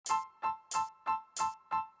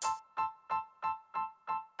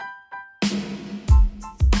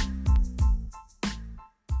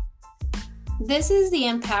This is the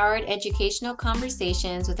Empowered Educational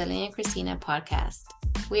Conversations with Aline and Christina podcast.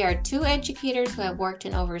 We are two educators who have worked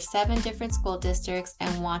in over 7 different school districts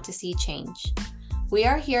and want to see change. We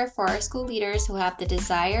are here for our school leaders who have the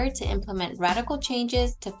desire to implement radical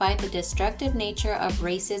changes to fight the destructive nature of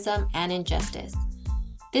racism and injustice.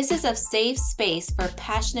 This is a safe space for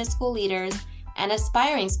passionate school leaders and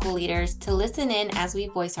aspiring school leaders to listen in as we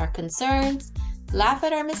voice our concerns, laugh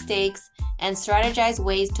at our mistakes, and strategize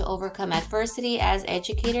ways to overcome adversity as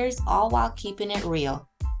educators, all while keeping it real.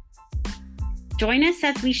 Join us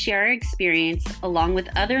as we share our experience along with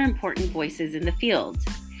other important voices in the field.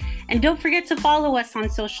 And don't forget to follow us on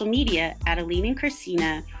social media at Aline and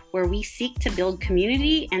Christina, where we seek to build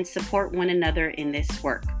community and support one another in this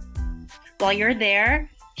work. While you're there,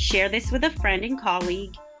 share this with a friend and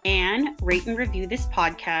colleague, and rate and review this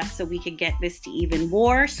podcast so we can get this to even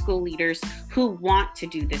more school leaders who want to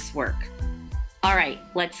do this work. All right,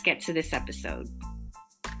 let's get to this episode.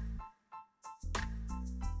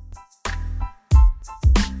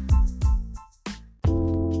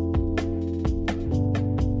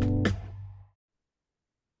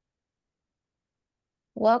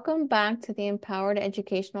 Welcome back to the Empowered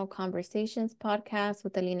Educational Conversations podcast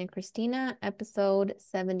with Aline and Christina, episode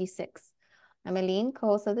 76. I'm Aline,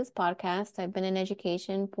 co-host of this podcast. I've been in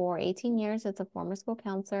education for 18 years as a former school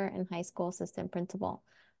counselor and high school assistant principal.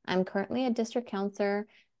 I'm currently a district counselor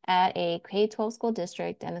at a K-12 school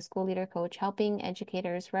district and a school leader coach helping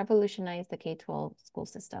educators revolutionize the K-12 school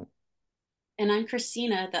system. And I'm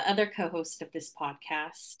Christina, the other co-host of this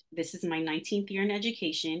podcast. This is my 19th year in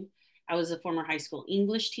education. I was a former high school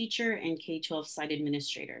English teacher and K-12 site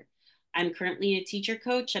administrator. I'm currently a teacher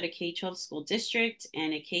coach at a K-12 school district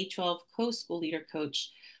and a K-12 co-school leader coach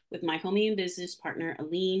with my homie and business partner,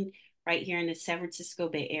 Aline, right here in the San Francisco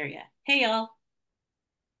Bay Area. Hey, y'all.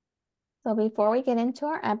 So before we get into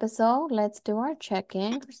our episode, let's do our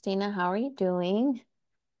check-in. Christina, how are you doing?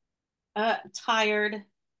 Tired.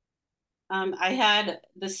 I had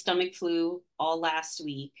the stomach flu all last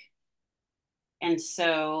week. And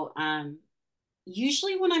so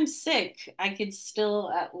usually when I'm sick, I could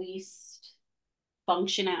still at least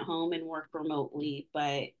function at home and work remotely,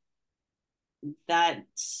 but that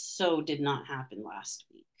so did not happen last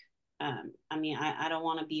week. I don't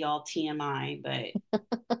want to be all TMI, but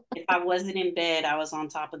if I wasn't in bed, I was on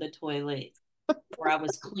top of the toilet or I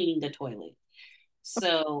was cleaning the toilet.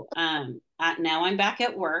 So now I'm back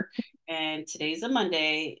at work and today's a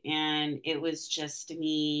Monday and it was just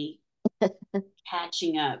me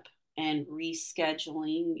catching up and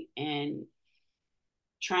rescheduling and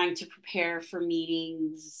trying to prepare for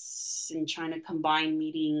meetings and trying to combine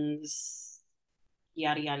meetings,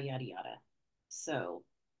 yada, yada, yada, yada. So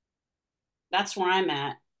that's where I'm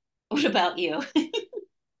at. What about you?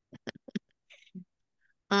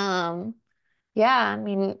 Yeah, I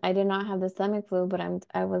mean, I did not have the stomach flu, but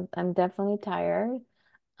I'm definitely tired.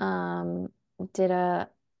 Did a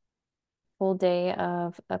full day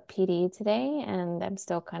of a PD today, and I'm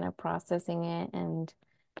still kind of processing it and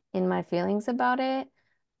in my feelings about it.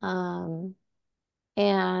 And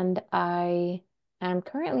I am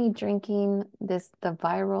currently drinking the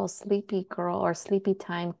viral Sleepy Girl or Sleepy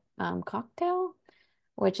Time cocktail,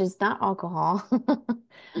 which is not alcohol,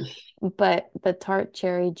 but the tart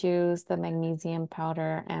cherry juice, the magnesium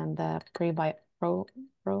powder, and the prebiotic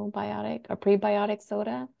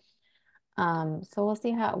soda. So we'll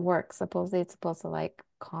see how it works. Supposedly it's supposed to like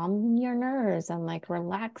calm your nerves and like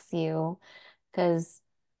relax you, because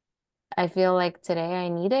I feel like today I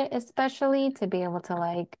need it, especially to be able to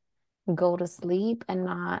like go to sleep and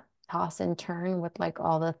not toss and turn with like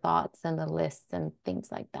all the thoughts and the lists and things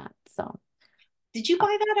like that. So, Did you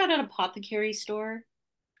buy that at an apothecary store?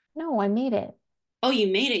 no, I made it. Oh, you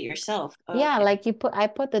made it yourself. Oh, Yeah, okay. like I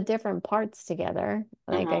put the different parts together.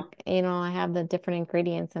 Like Uh-huh. I have the different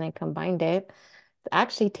ingredients and I combined it. It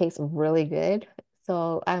actually tastes really good.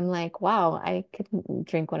 So I'm like, wow, I could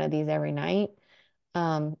drink one of these every night.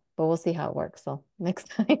 But we'll see how it works. So next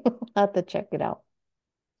time we'll have to check it out.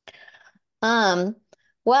 Um,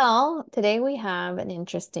 well, today we have an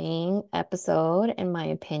interesting episode, in my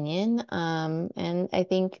opinion, and I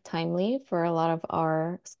think timely for a lot of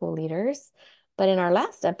our school leaders. But in our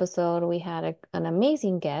last episode, we had an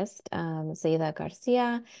amazing guest, Zayda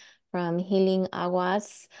Garcia from Healing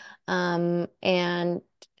Aguas, and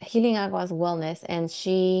Healing Aguas Wellness, and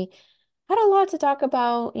she had a lot to talk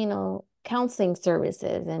about, counseling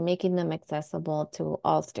services and making them accessible to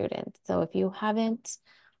all students. So if you haven't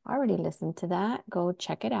already listened to that, go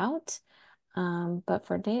check it out. But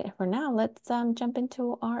for now, let's jump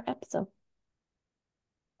into our episode.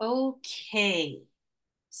 Okay.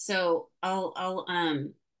 So I'll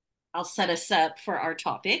I'll set us up for our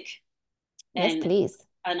topic, Yes, and please.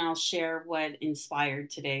 I'll share what inspired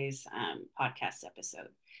today's podcast episode.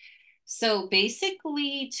 So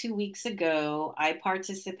basically, 2 weeks ago, I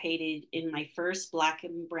participated in my first Black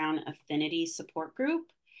and Brown Affinity support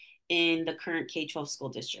group in the current K-12 school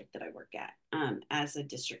district that I work at, as a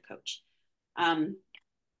district coach. Um,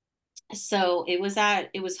 so it was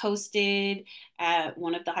hosted at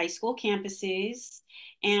one of the high school campuses,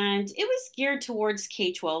 and it was geared towards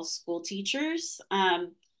K-12 school teachers,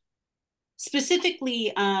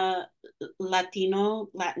 specifically Latino,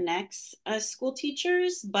 Latinx school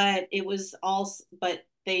teachers, but it was all, but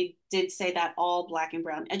they did say that all Black and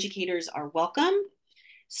Brown educators are welcome.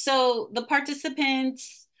 So the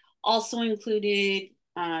participants also included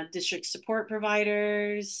district support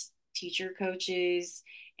providers, teacher coaches,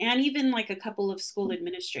 and even like a couple of school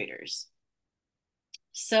administrators.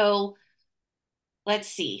 So let's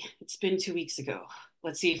see, it's been 2 weeks ago.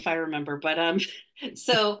 Let's see if I remember. But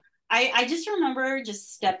so I just remember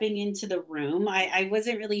just stepping into the room. I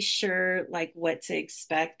wasn't really sure like what to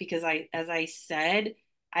expect because as I said,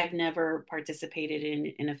 I've never participated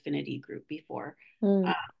in an affinity group before. Mm,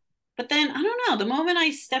 Uh, but then I don't know, the moment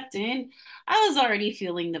I stepped in, I was already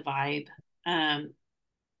feeling the vibe. Um,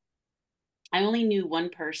 I only knew one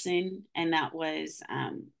person, and that was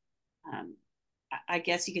um, I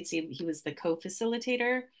guess you could say he was the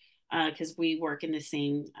co-facilitator because we work in the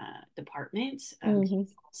same department. mhm.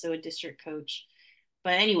 He's also a district coach.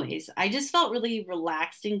 But anyways, I just felt really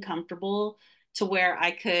relaxed and comfortable to where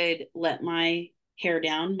I could let my hair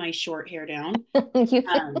down, my short hair down. You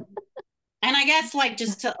Um, and I guess like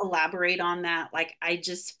just to elaborate on that, like I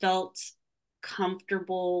just felt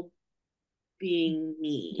comfortable being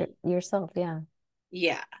me. yourself, yeah.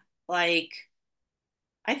 Yeah. Like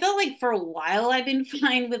I felt like for a while I've been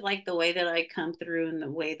fine with like the way that I come through and the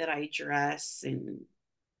way that I dress and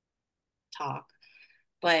talk.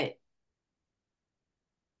 But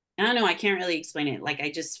I don't know, I can't really explain it. Like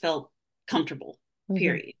I just felt comfortable, Hmm.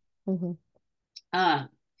 period. Hmm. Um,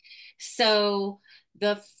 so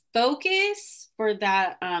the focus for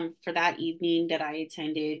that evening that I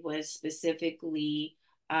attended was specifically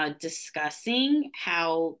discussing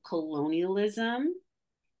how colonialism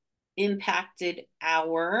impacted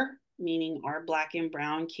our, meaning our Black and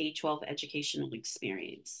Brown K-12 educational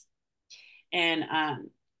experience. And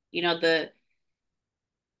you know, the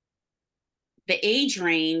age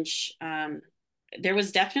range, there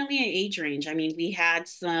was definitely an age range. I mean, we had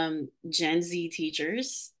some Gen Z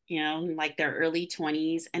teachers, you know, like their early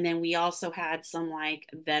 20s, and then we also had some like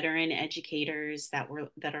veteran educators that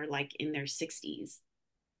are like in their 60s.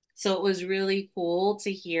 So it was really cool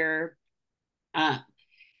to hear uh,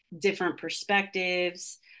 different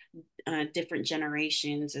perspectives, different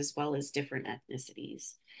generations, as well as different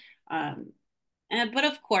ethnicities. Um, but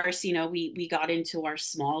of course, you know, we got into our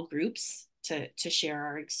small groups to share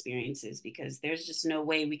our experiences because there's just no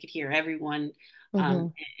way we could hear everyone Hmm.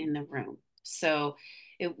 in the room. So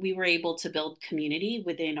we were able to build community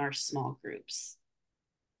within our small groups.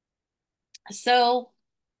 So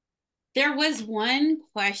there was one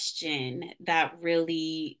question that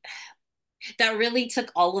really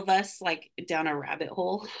took all of us like down a rabbit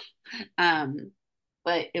hole. Um,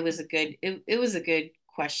 but it was a good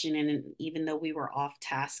question, and even though we were off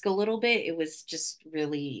task a little bit, it was just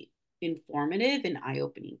really informative and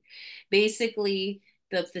eye-opening. Basically,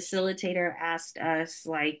 the facilitator asked us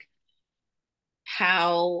like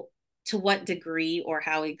how to what degree or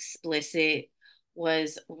how explicit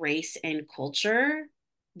was race and culture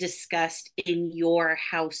discussed in your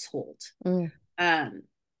household. Mm, Um,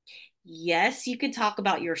 yes, you could talk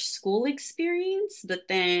about your school experience, but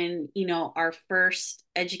then, you know, our first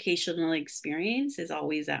educational experience is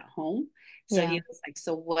always at home. So yeah. he was like,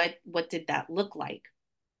 so what did that look like?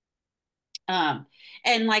 Um,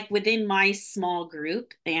 and like within my small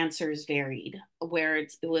group, the answers varied, where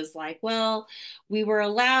it was like, well, we were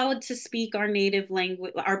allowed to speak our native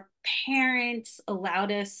language. Our parents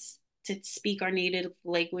allowed us to speak our native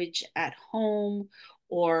language at home,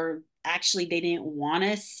 or actually, they didn't want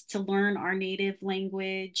us to learn our native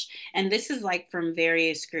language. And this is like from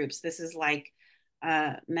various groups. This is like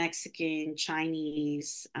Mexican,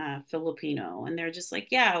 Chinese, Filipino. And they're just like,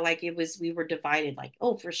 yeah, like it was, we were divided, like,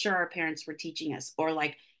 oh, for sure our parents were teaching us, or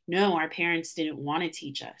like, no, our parents didn't want to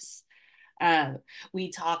teach us. Uh,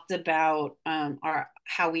 we talked about our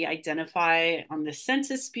how we identify on the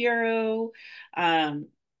Census Bureau, um,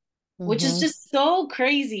 which is Hmm. just so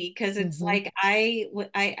crazy because it's Hmm. like I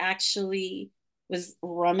actually was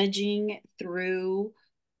rummaging through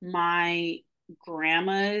my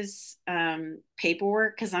grandma's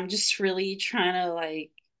paperwork because I'm just really trying to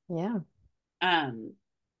like Yeah. um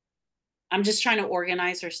I'm just trying to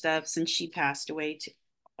organize her stuff since she passed away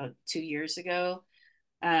 2 years ago.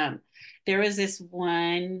 Um, there was this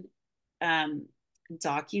one um,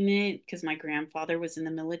 document because my grandfather was in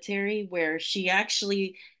the military where she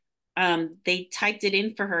actually they typed it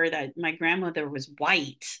in for her that my grandmother was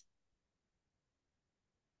white.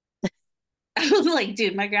 I was like,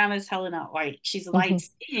 dude, my grandma's hella not white. She's light Hmm.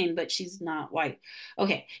 skinned, but she's not white.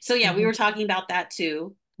 Okay. So yeah, we Hmm. were talking about that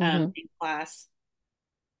too Hmm. in class.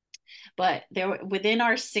 But there within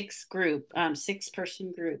our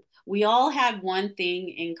six-person group, we all had one thing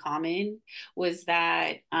in common was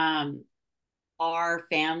that our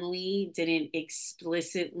family didn't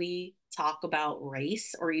explicitly talk about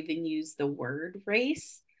race or even use the word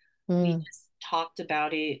race. We Mm. just talked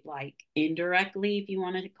about it like indirectly, if you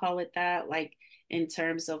wanted to call it that, like in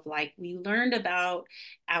terms of like we learned about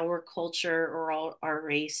our culture or our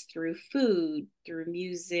race through food, through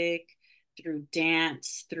music, through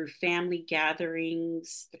dance, through family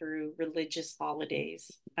gatherings, through religious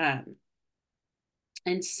holidays.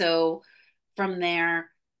 And so from there,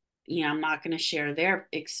 I'm not going to share their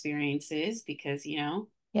experiences because, Yeah.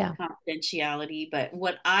 confidentiality. But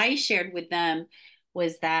what I shared with them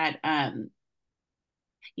was that, I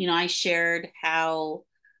shared how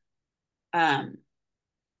um,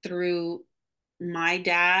 through my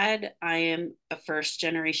dad, I am a first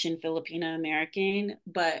generation Filipino American,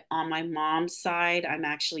 but on my mom's side, I'm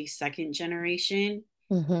actually second generation.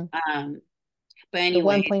 Hmm. Um, but The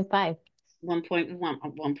anyway, 1.5.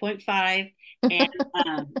 1.5. And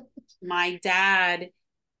um, my dad,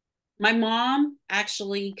 my mom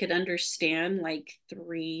actually could understand like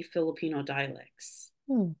three Filipino dialects,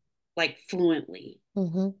 Mm. like fluently.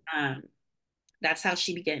 Hmm. Um, that's how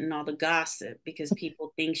she be getting all the gossip because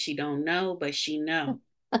people think she don't know, but she know.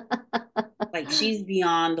 Like she's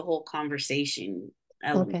beyond the whole conversation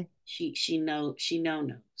element. Okay. She knows,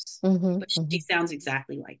 Hmm. but she Hmm. sounds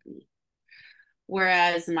exactly like me.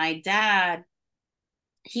 Whereas my dad,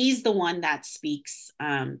 he's the one that speaks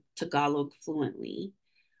Tagalog fluently.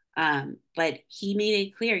 But he made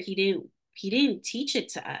it clear he didn't teach it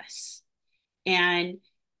to us. And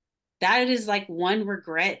that is like one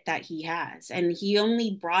regret that he has. And he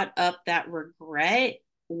only brought up that regret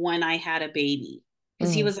when I had a baby.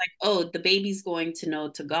 Because he Mm. was like, oh, the baby's going to know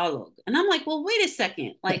Tagalog. And I'm like, well, wait a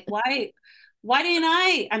second. Like, why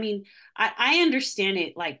didn't I mean, I understand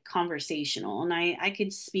it like conversational and I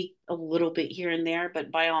could speak a little bit here and there,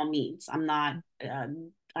 but by all means, I'm not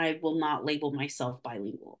I will not label myself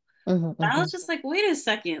bilingual. Hmm. I Hmm. was just like, wait a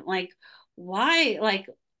second, like why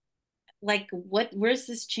what where's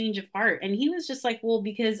this change of heart? And he was just like, well,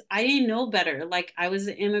 because I didn't know better. Like I was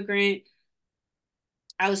an immigrant,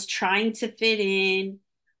 I was trying to fit in.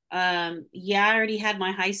 Yeah, I already had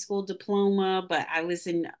my high school diploma, but I was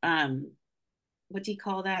in what do you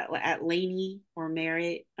call that at Laney or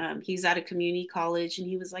Merritt? He's at a community college and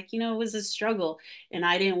he was like, it was a struggle and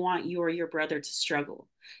I didn't want you or your brother to struggle.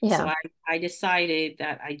 So Yeah. I decided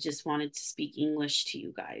that I just wanted to speak English to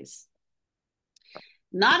you guys.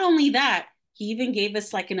 Not only that, he even gave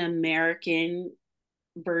us like an American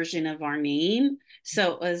version of our name.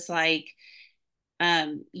 So it was like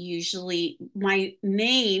usually my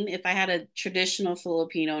name, if I had a traditional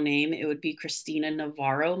Filipino name, it would be Christina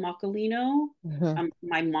Navarro Macalino. Hmm.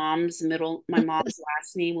 My mom's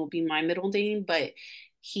last name will be my middle name, but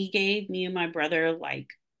he gave me and my brother like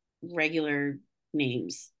regular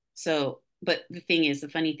names. So, but the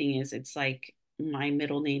funny thing is, it's like my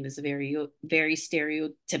middle name is a very, very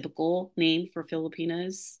stereotypical name for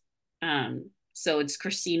Filipinas. So it's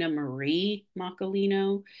Christina Marie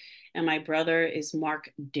Macalino, and my brother is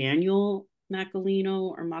Mark Daniel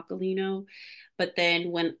Macalino. But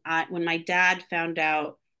then when my dad found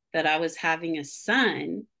out that I was having a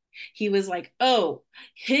son, he was like, "Oh,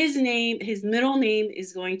 his middle name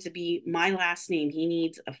is going to be my last name. He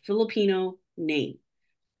needs a Filipino name."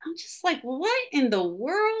 I'm just like, "What in the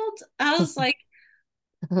world?" I was like,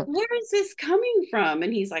 "Where is this coming from?"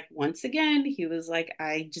 And he's like, once again, he was like,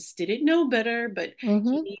 "I just didn't know better, but he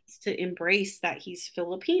Hmm. needs to embrace that he's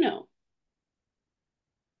Filipino."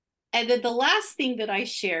 And then the last thing that I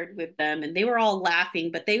shared with them, and they were all laughing,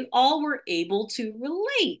 but they all were able to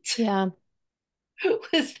relate, Yeah.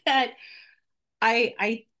 was that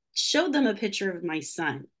I showed them a picture of my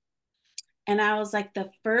son. And I was like,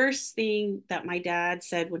 the first thing that my dad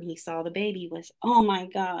said when he saw the baby was, "Oh my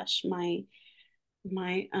gosh, my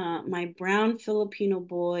brown Filipino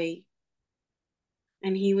boy."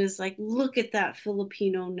 And he was like, "Look at that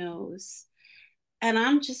Filipino nose." And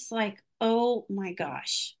I'm just like, "Oh my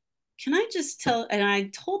gosh." Can I just tell? And I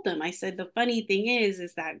told them, I said, the funny thing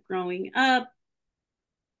is that growing up,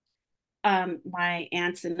 My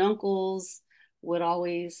aunts and uncles would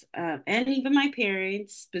always, and even my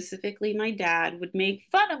parents, specifically my dad, would make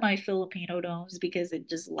fun of my Filipino nose because it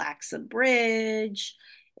just lacks a bridge.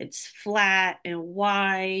 It's flat and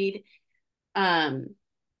wide. Um,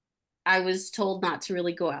 I was told not to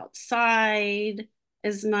really go outside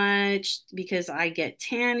as much because I get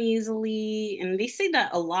tan easily. And they say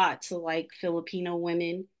that a lot to like Filipino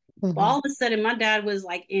women. But Hmm. all of a sudden, my dad was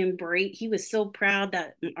like embrace. He was so proud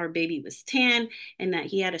that our baby was tan and that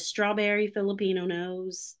he had a strawberry Filipino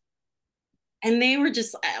nose. And they were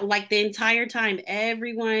just like the entire time,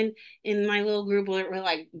 everyone in my little group were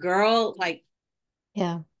like, girl, like,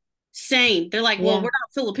 Yeah. same. They're like, well, we're Yeah.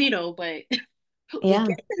 not Filipino, but we Yeah.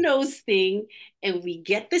 get the nose thing and we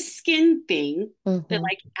get the skin thing. They're Hmm.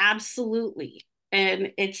 like, absolutely.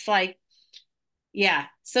 And it's like, yeah.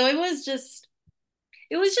 So it was just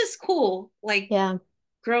cool. Like Yeah.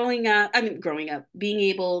 growing up, being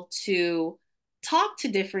able to talk to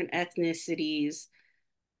different ethnicities,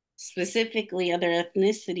 specifically other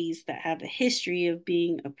ethnicities that have a history of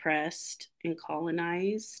being oppressed and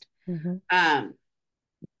colonized. Hmm. Um,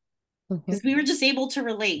 Hmm. because we were just able to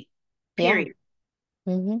relate, Yeah. period,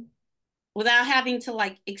 Hmm. without having to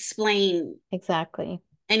like explain Exactly.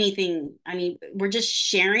 anything. I mean, we're just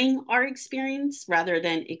sharing our experience rather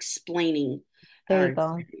than explaining There our you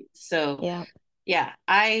go. experience. So, Yeah. yeah,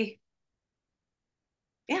 I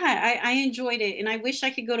enjoyed it, and I wish I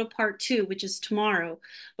could go to part two, which is tomorrow.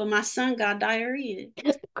 But my son got diarrhea.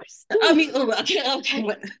 I Christine, mean, oh, okay, okay,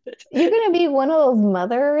 but you're gonna be one of those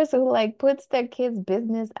mothers who like puts their kids'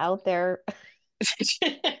 business out there to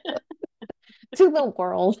the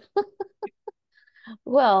world.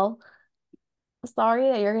 Well, sorry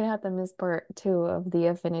that you're gonna have to miss part two of the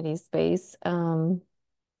affinity space.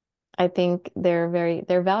 I think they're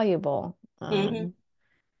valuable. Mhm,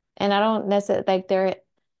 And I don't necessarily like they're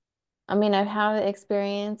I mean, I've had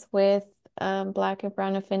experience with black and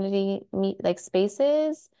brown affinity meet like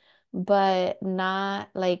spaces, but not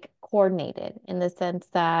like coordinated in the sense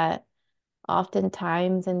that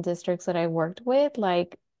oftentimes in districts that I worked with,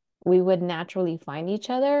 like we would naturally find each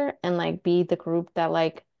other and like be the group that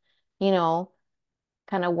like, you know,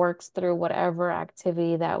 kind of works through whatever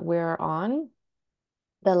activity that we're on.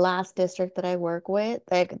 The last district that I work with,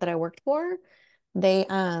 like that I worked for, they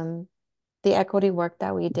the equity work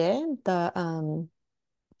that we did, the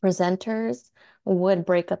presenters would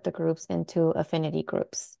break up the groups into affinity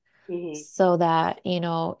groups mhm, so that,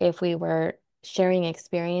 if we were sharing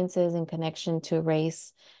experiences in connection to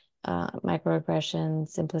race,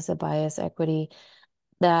 microaggressions, implicit bias, equity,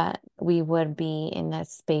 that we would be in that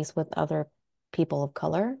space with other people of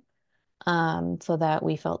color, so that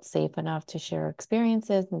we felt safe enough to share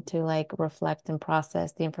experiences and to like reflect and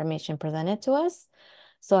process the information presented to us.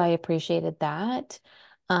 So I appreciated that.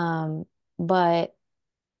 But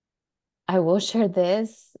I will share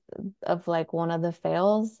this of like one of the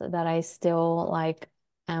fails that I still like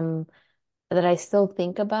am that I still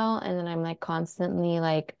think about, and then I'm like constantly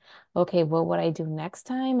like, okay, what would I do next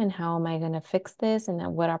time and how am I going to fix this and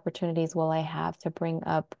then what opportunities will I have to bring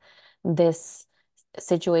up this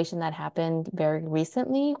situation that happened very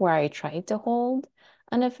recently where I tried to hold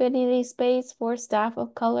an affinity space for staff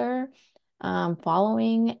of color,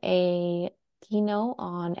 following a keynote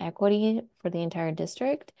on equity for the entire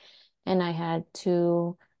district. And I had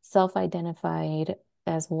two self-identified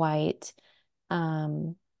as white,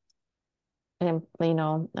 um, and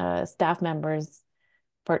staff members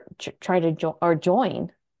for try to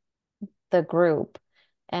join the group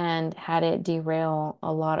and had it derail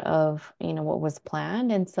a lot of what was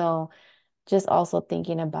planned. And so just also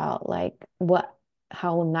thinking about like what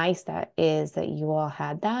how nice that is that you all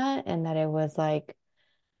had that and that it was like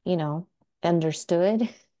you know understood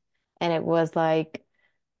and it was like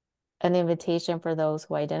an invitation for those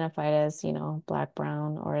who identified as, Black,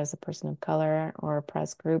 brown, or as a person of color or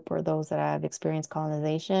oppressed group or those that have experienced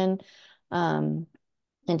colonization. Um,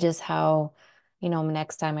 and just how,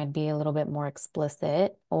 next time I'd be a little bit more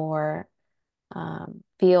explicit or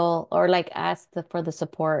feel or like ask for the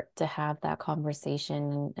support to have that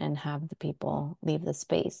conversation and have the people leave the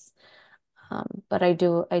space. But I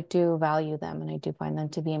do value them and I do find them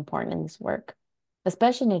to be important in this work,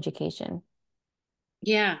 especially in education.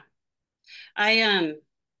 yeah. I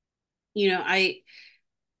I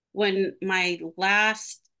when my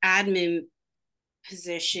last admin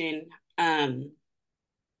position, um,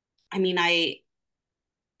 I mean, I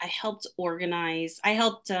helped organize. I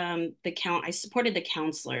helped the count. I supported the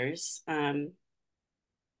counselors.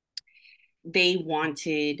 They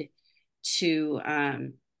wanted to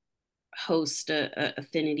host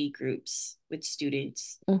affinity groups with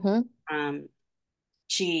students. Mm-hmm. Um,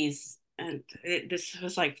 geez, this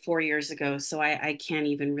was like 4 years ago, so I can't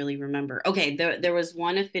even really remember. Okay, there was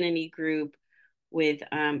one affinity group with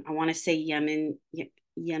I want to say Yemen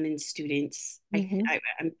students. Hmm.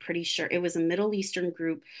 I'm pretty sure it was a Middle Eastern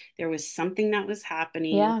group. There was something that was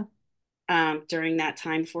happening Yeah, during that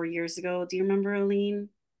time 4 years ago. Do you remember, Aline?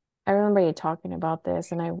 I remember you talking about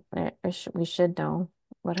this, and we should know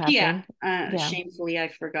what Yeah, happened. Yeah. shamefully I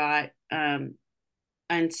forgot.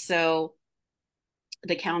 And so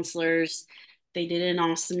the counselors, they did an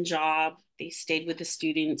awesome job. They stayed with the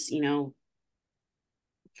students,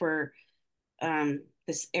 for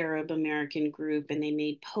this Arab American group, and they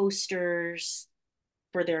made posters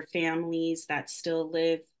for their families that still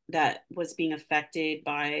live that was being affected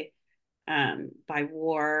by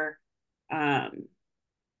war. Um,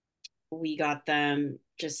 we got them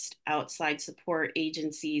just outside support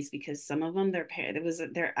agencies because some of them it was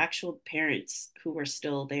their actual parents who were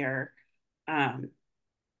still there. Um,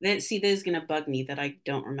 See, this is gonna bug me that I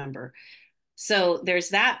don't remember. So there's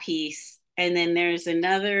that piece, and then there's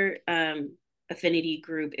another affinity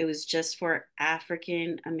group. It was just for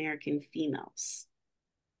African American females.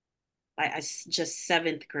 Just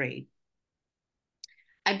seventh grade.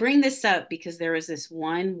 I bring this up because there was this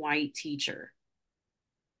one white teacher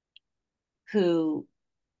who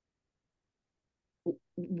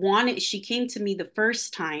she came to me the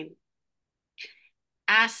first time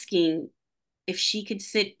asking if she could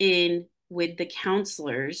sit in with the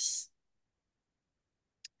counselors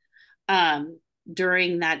um,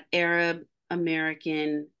 during that Arab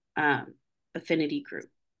American affinity group.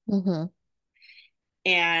 Hmm.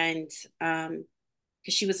 And because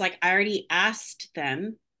she was like, I already asked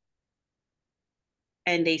them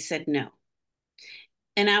and they said no.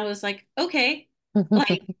 And I was like, okay,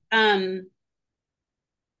 like,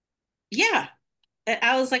 yeah.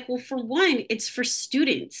 I was like, well, for one, it's for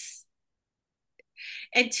students.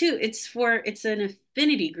 And two, it's an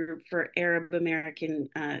affinity group for Arab American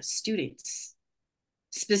students.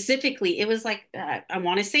 Specifically, it was like, I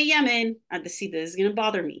want to say Yemen. See, this is going to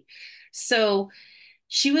bother me. So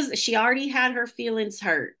she already had her feelings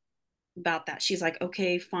hurt about that. She's like,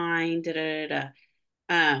 okay, fine, da da da.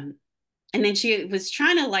 Um, and then she was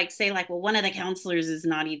trying to like say like, well, one of the counselors is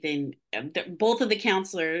not even both of the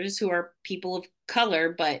counselors who are people of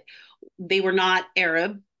color, but they were not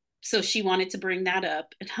Arab. So she wanted to bring that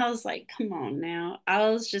up. And I was like, come on now. I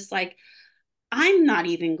was just like, I'm not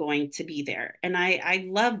even going to be there. And I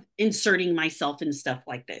love inserting myself in stuff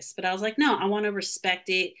like this. But I was like, no, I want to respect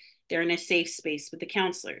it. They're in a safe space with the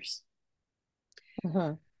counselors.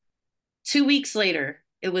 Hmm. 2 weeks later,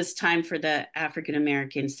 it was time for the African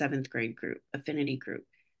American seventh grade group, affinity group.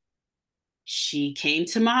 She came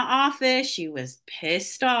to my office. She was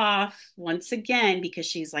pissed off once again because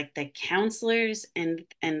she's like the counselors and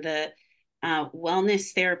the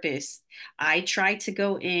wellness therapists. I tried to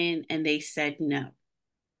go in and they said no.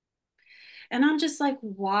 And I'm just like,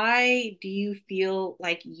 why do you feel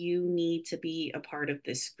like you need to be a part of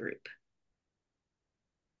this group?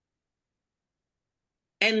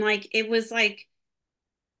 And like, it was like,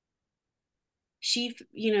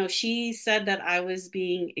 she said that I was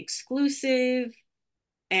being exclusive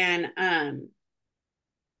and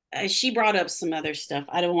she brought up some other stuff.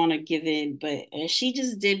 I don't want to give in, but she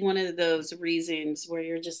just did one of those reasons where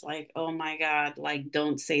you're just like, oh my God, like,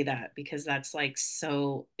 don't say that because that's like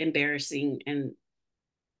so embarrassing.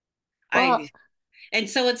 I, Well, and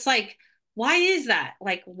so it's like, why is that?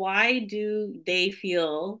 Like, why do they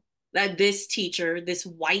feel that this teacher, this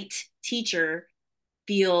white teacher,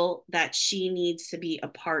 feel that she needs to be a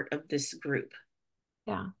part of this group?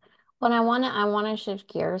 yeah. Well, I wanna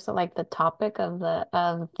shift gears to like the topic of the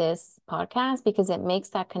of this podcast because it makes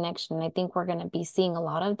that connection. I think we're gonna be seeing a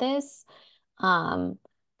lot of this. Um,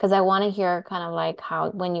 because I want to hear kind of like how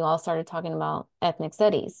when you all started talking about ethnic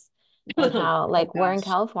studies and how Oh like we're in gosh.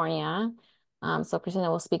 California. So Christina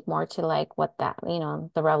will speak more to like what that,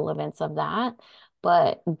 the relevance of that.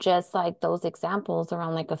 But just like those examples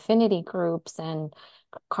around like affinity groups and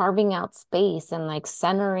carving out space and like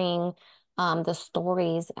centering the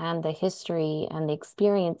stories and the history and the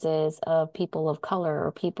experiences of people of color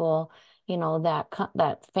or people,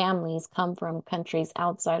 that families come from countries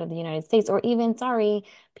outside of the United States, or even, sorry,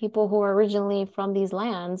 people who are originally from these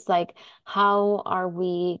lands. Like, how are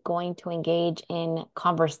we going to engage in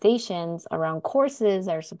conversations around courses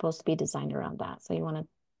that are supposed to be designed around that? So you want to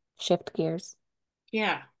shift gears?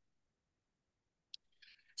 Yeah.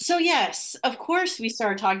 So yes, of course, we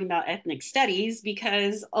started talking about ethnic studies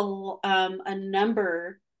because a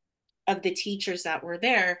number of the teachers that were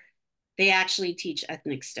there, they actually teach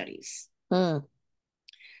ethnic studies. Mm.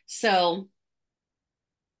 So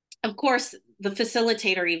of course, the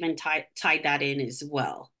facilitator even tied that in as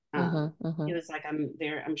well. Mm-hmm, It mm-hmm, was like,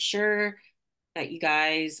 I'm sure that you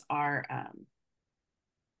guys are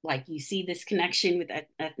like, you see this connection with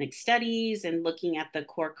ethnic studies and looking at the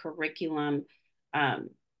core curriculum um,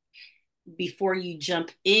 before you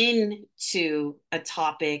jump into a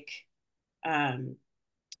topic, um,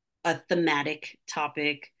 a thematic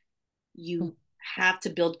topic. You have to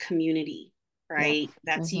build community, yep. right?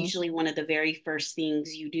 That's Mm-hmm, usually one of the very first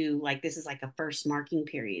things you do. Like, this is like a first marking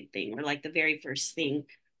period thing, or like the very first thing,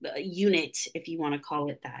 the unit, if you want to call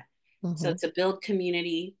it that. So mm-hmm. to build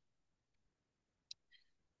community.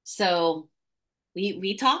 So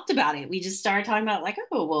we talked about it. We just started talking about like,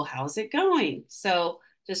 oh, well, how's it going? So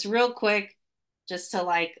just real quick, just to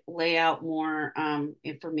like lay out more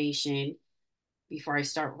information before I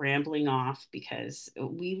start rambling off, because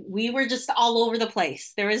we were just all over the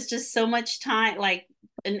place. There was just so much time, like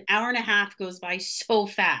an hour and a half goes by so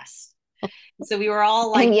fast. So we were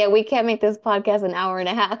all And like, yeah, we can't make this podcast an hour and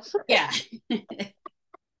a half. yeah.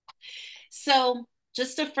 So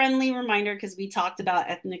just a friendly reminder, because we talked about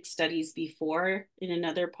ethnic studies before in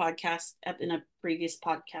another podcast, in a previous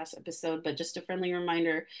podcast episode, but just a friendly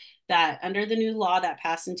reminder that under the new law that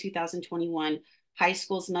passed in 2021, high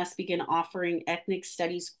schools must begin offering ethnic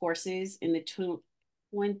studies courses in the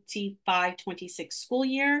 25-26 school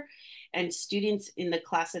year, and students in the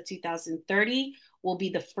class of 2030 will be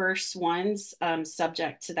the first ones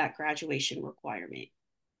subject to that graduation requirement.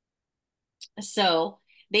 So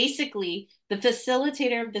basically, the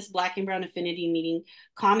facilitator of this Black and Brown Affinity meeting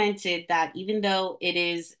commented that even though it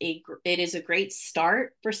is a great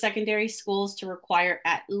start for secondary schools to require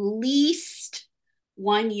at least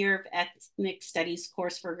 1 year of ethnic studies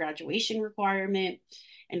course for graduation requirement,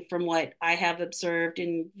 and from what I have observed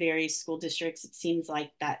in various school districts, it seems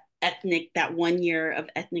like that 1 year of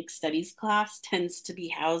ethnic studies class tends to be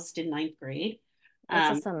housed in ninth grade. That's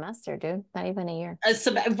a Um, semester, dude. Not even a year.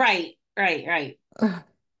 right, right, right.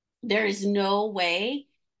 There is no way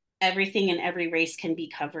everything in every race can be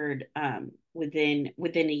covered within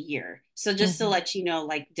a year. So just to Mm-hmm. let you know,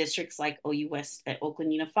 like districts like OU West at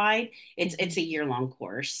Oakland Unified, it's Mm-hmm. a year long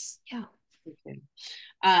course. Yeah. Okay.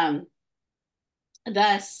 Um,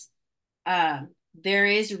 thus, uh, there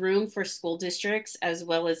is room for school districts as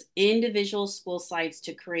well as individual school sites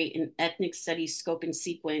to create an ethnic studies scope and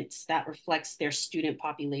sequence that reflects their student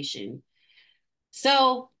population.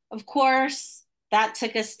 So, of course, that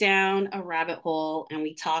took us down a rabbit hole, and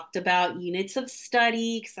we talked about units of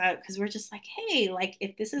study because we're just like, hey, like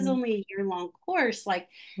if this is only a year long course, like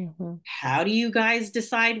Mm-hmm. how do you guys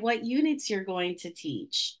decide what units you're going to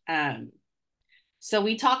teach? So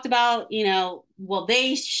we talked about, well,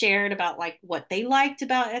 they shared about like what they liked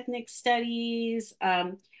about ethnic studies,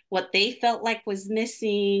 what they felt like was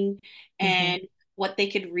missing, Mm-hmm. and what they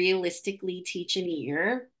could realistically teach in a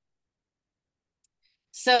year.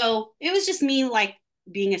 So it was just me like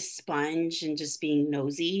being a sponge and just being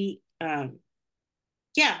nosy.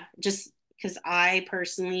 Yeah, just because I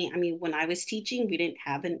personally, I mean, when I was teaching, we didn't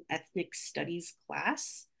have an ethnic studies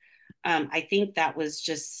class. I think that was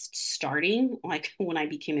just starting like when I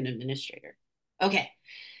became an administrator. Okay.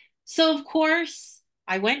 So of course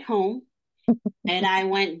I went home and I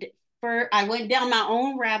went down my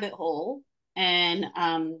own rabbit hole, and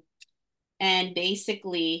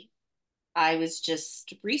basically I was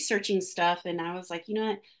just researching stuff, and I was like, you know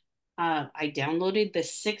what? I downloaded the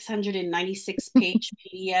 696-page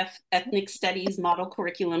PDF ethnic studies model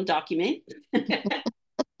curriculum document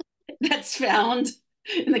that's found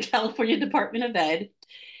in the California Department of Ed.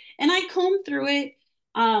 And I combed through it.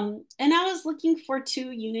 And I was looking for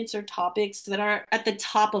two units or topics that are at the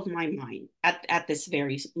top of my mind at this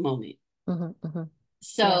very moment. Mm-hmm. Mm-hmm. Yeah.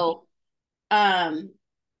 So, um,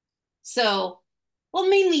 So, well,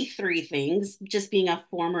 mainly three things. Just being a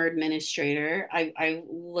former administrator, I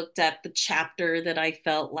looked at the chapter that I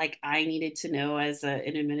felt like I needed to know as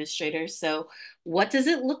an administrator. So, what does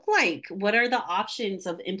it look like? What are the options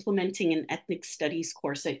of implementing an ethnic studies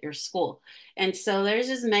course at your school? And so, there's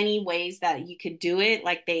just many ways that you could do it.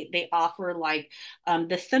 Like they offer like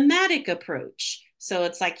the thematic approach. So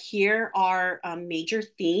it's like here are major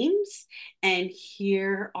themes, and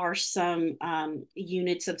here are some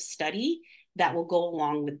units of study that will go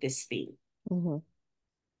along with this theme. Mm-hmm.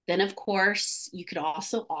 Then, of course, you could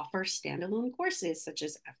also offer standalone courses such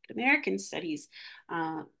as African American studies,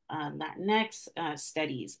 Latinx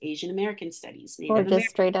studies, Asian American studies, Or Native just American,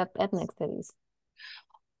 straight up ethnic studies.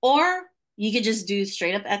 or you could just do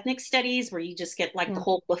straight up ethnic studies where you just get like the Yeah.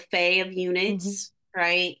 whole buffet of Mm-hmm. units,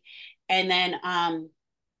 right? And then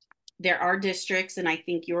there are districts, and I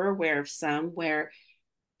think you're aware of some, where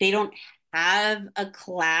they don't have a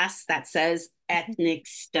class that says ethnic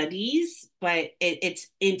studies, but it's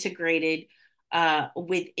integrated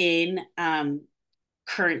within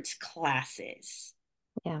current classes,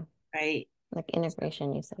 Yeah. right? Like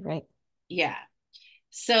integration, you said, right? Yeah.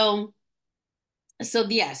 So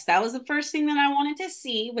yes, that was the first thing that I wanted to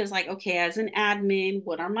see was like, okay, as an admin,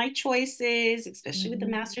 what are my choices, especially with the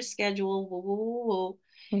Mm-hmm. master schedule? Whoa, whoa, whoa, whoa.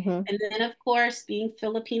 Mm-hmm. And then of course, being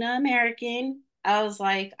Filipino American, I was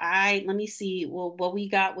like, let me see, well, what we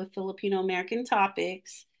got with Filipino American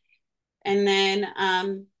topics. And then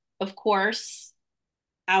of course,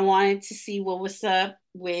 I wanted to see what was up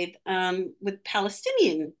with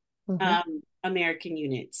Palestinian Mm-hmm. American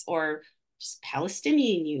units or just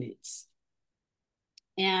Palestinian units.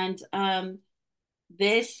 And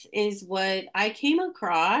this is what I came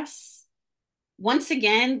across. Once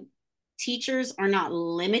again, teachers are not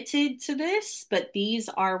limited to this, but these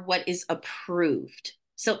are what is approved.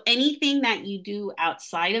 So anything that you do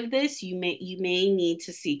outside of this, you may need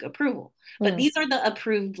to seek approval. But Mm. these are the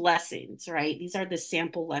approved lessons, right? These are the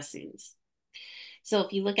sample lessons. So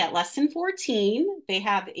if you look at lesson 14, they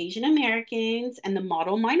have Asian Americans and the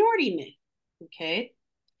model minority myth. Okay.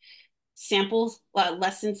 Sample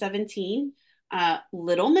lesson 17,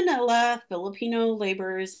 Little Manila, Filipino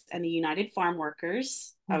laborers, and the United Farm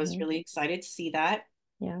Workers. I was Mm-hmm. really excited to see that.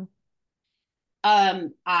 Yeah.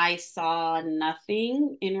 I saw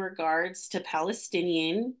nothing in regards to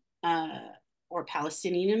Palestinian uh, or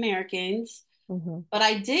Palestinian Americans, Mm-hmm. but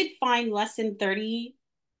I did find lesson 30,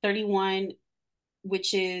 31,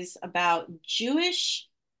 which is about Jewish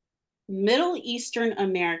Middle Eastern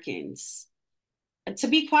Americans. To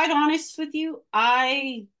be quite honest with you,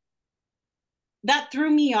 I that threw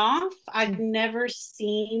me off. I've never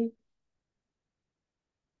seen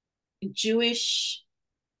Jewish.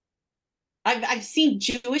 I've seen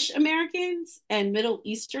Jewish Americans and Middle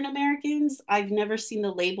Eastern Americans. I've never seen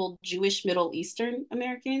the label Jewish Middle Eastern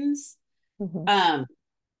Americans. Mm-hmm. Um,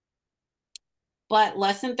 but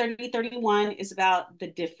lesson 3031 is about the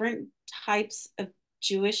different types of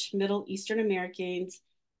Jewish Middle Eastern Americans,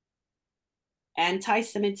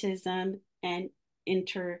 anti-Semitism, and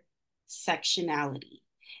intersectionality.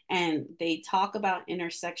 And they talk about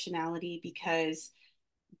intersectionality because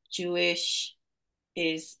Jewish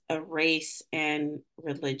is a race and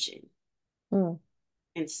religion. Mm.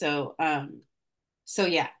 And so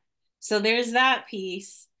yeah. So there's that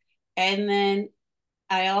piece. And then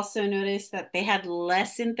I also noticed that they had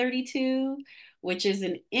lesson 32, which is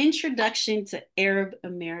an introduction to Arab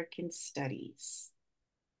American studies.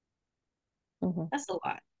 Mm-hmm. That's a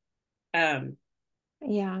lot. Um,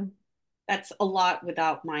 Yeah. that's a lot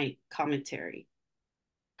without my commentary.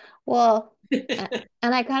 Well,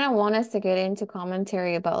 and I kind of want us to get into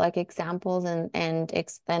commentary about like examples and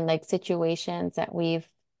like situations that we've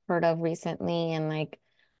heard of recently and like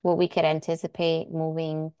what we could anticipate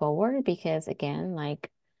moving forward because again, like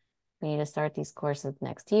we need to start these courses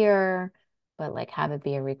next year, but like have it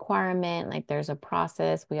be a requirement. Like there's a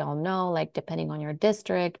process we all know, like depending on your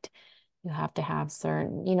district, you have to have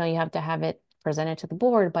certain, you have to have it presented to the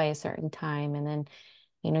board by a certain time and then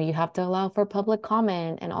you have to allow for public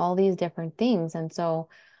comment and all these different things. And so,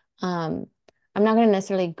 um, I'm not going to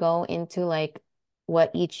necessarily go into like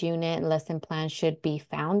what each unit and lesson plan should be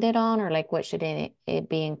founded on or like what should it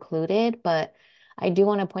be included. But I do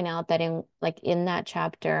want to point out that in that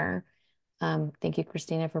chapter, thank you,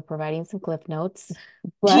 Christina, for providing some cliff notes.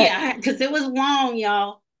 But Yeah, because it was long,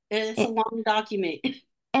 y'all. It's a it, long document.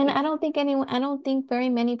 and I don't think very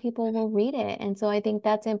many people will read it. And so I think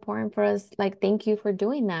that's important for us. Like, thank you for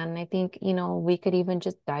doing that. And I think, we could even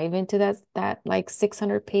just dive into that like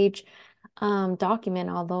 600 page document,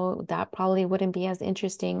 although that probably wouldn't be as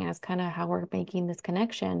interesting as kind of how we're making this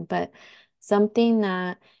connection. But something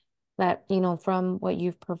that, from what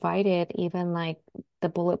you've provided, even like the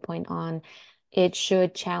bullet point on it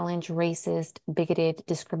should challenge racist, bigoted,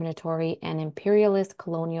 discriminatory, and imperialist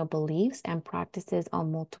colonial beliefs and practices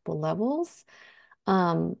on multiple levels,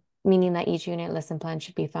 meaning that each unit lesson plan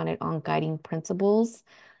should be founded on guiding principles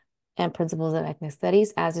and principles of ethnic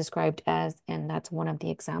studies as described and that's one of the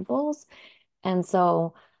examples. And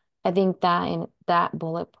so I think that in that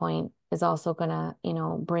bullet point is also gonna,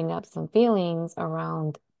 bring up some feelings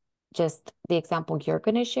around just the example you're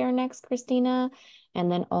going to share next, Christina, and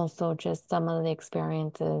then also just some of the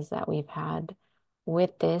experiences that we've had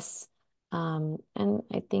with this. And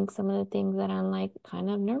I think some of the things that I'm like kind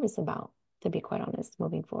of nervous about, to be quite honest,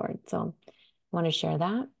 moving forward. So, want to share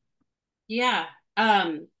that? Yeah.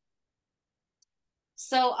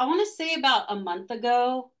 So I want to say about a month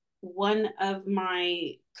ago, one of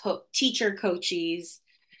my teacher coaches,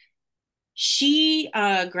 She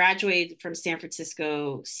graduated from San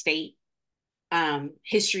Francisco State,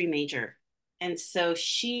 history major. And so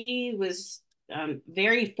she was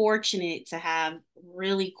very fortunate to have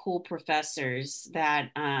really cool professors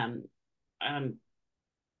um,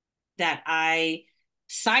 that I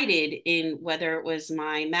cited in whether it was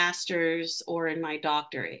my master's or in my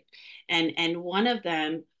doctorate. And one of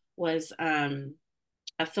them was a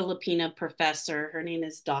Filipina professor. Her name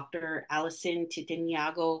is Dr. Allison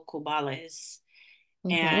Titiniago Cubales.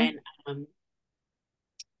 Mm-hmm. And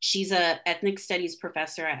she's a ethnic studies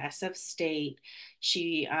professor at SF State.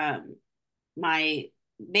 She my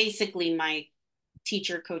basically my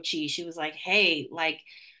teacher coachee, she was like, hey, like,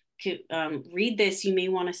 read this, you may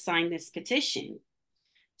want to sign this petition.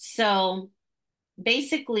 So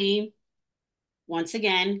basically, once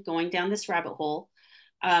again, going down this rabbit hole,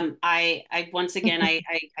 I once again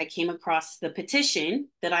I came across the petition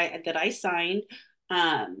that I signed,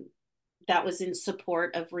 um, that was in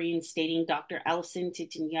support of reinstating Dr. Alison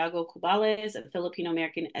Titiniago Cubales, a Filipino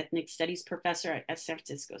American ethnic studies professor at San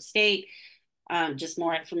Francisco State. Just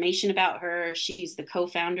more information about her. She's the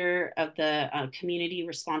co-founder of the Community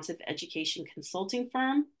Responsive Education Consulting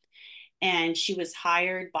Firm, and she was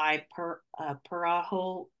hired by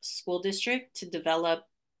Parajo School District to develop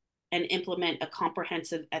and implement a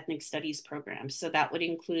comprehensive ethnic studies program. So that would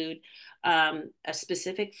include a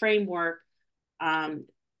specific framework, um,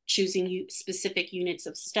 choosing specific units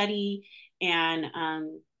of study, and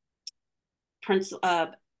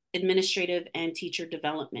administrative and teacher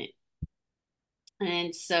development.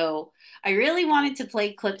 And so I really wanted to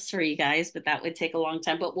play clips for you guys, but that would take a long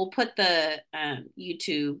time. But we'll put the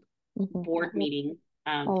YouTube Mm-hmm. board meeting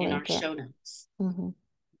I'll in our link it. show notes. Mm-hmm.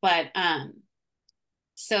 But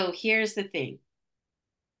so here's the thing.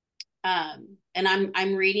 And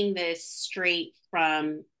I'm reading this straight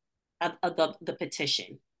from the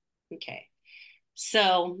petition. Okay.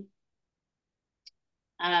 So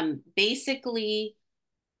basically,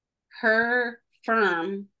 her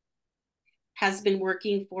firm has been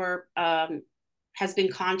working for has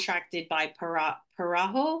been contracted by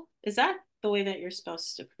Parajo. Is that the way that you're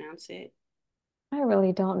supposed to pronounce it? I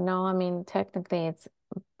really don't know. I mean, technically it's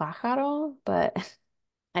pájaro, but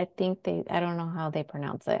I don't know how they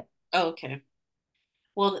pronounce it. Oh, okay.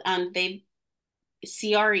 Well, they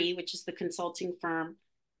CRE, which is the consulting firm,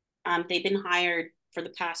 they've been hired for the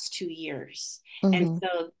past 2 years. And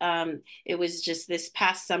Mm-hmm. so it was just this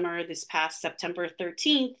past summer, this past September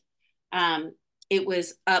 13th, um, it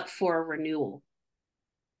was up for renewal.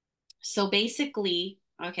 So basically,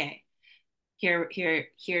 okay,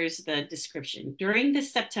 here's the description. During the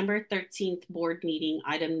September 13th board meeting,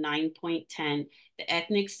 item 9.10, the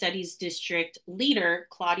Ethnic Studies District leader,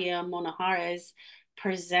 Claudia Monajares,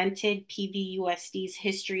 presented PVUSD's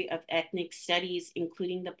history of ethnic studies,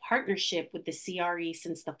 including the partnership with the CRE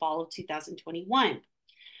since the fall of 2021.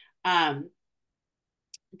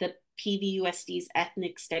 The PVUSD's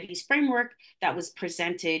ethnic studies framework that was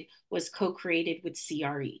presented was co-created with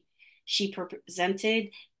CRE. She presented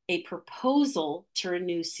a proposal to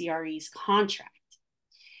renew CRE's contract.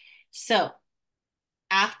 So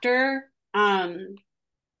after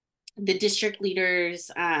the district leader's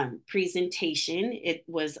presentation, it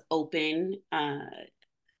was open.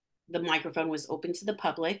 The microphone was open to the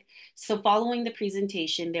public. So following the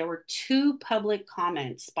presentation, there were two public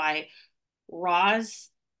comments by Roz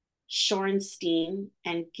Shorenstein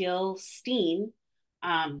and Gil Steen,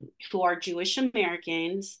 who are Jewish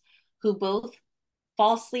Americans, who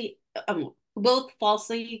falsely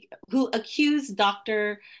who accused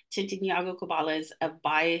Dr. Tintiniago Cabales of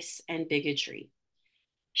bias and bigotry.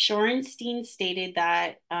 Shorenstein stated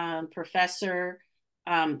that Professor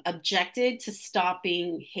objected to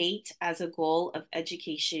stopping hate as a goal of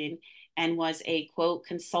education and was a quote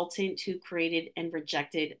consultant who created and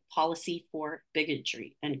rejected policy for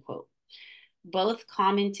bigotry end quote. Both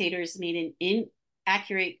commentators made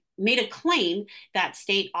a claim that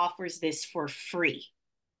state offers this for free,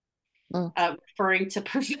 referring to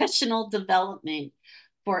professional development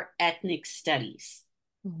for ethnic studies.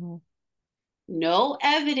 Mm-hmm. No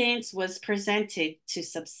evidence was presented to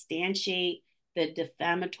substantiate the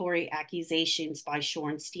defamatory accusations by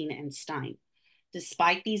Shorenstein and Stein.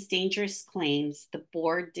 Despite these dangerous claims, the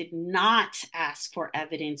board did not ask for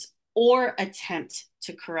evidence or attempt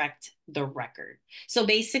to correct the record. So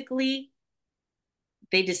basically,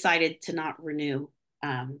 they decided to not renew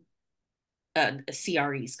a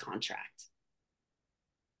CRE's contract.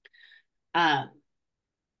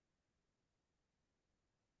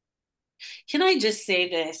 Can I just say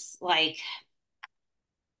this? Like,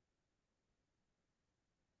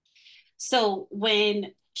 so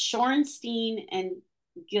when Shorenstein and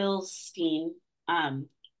Gilstein, um,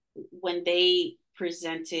 when they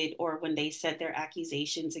presented or when they said their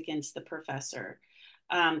accusations against the professor,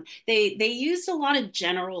 they used a lot of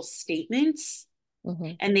general statements,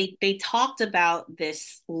 Hmm. and they talked about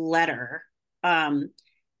this letter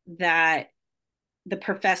that the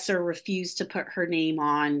professor refused to put her name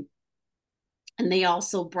on, and they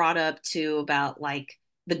also brought up too about like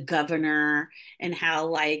the governor and how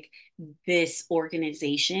like this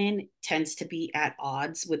organization tends to be at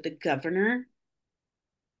odds with the governor.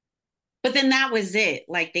 But then that was it.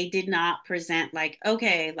 Like they did not present like,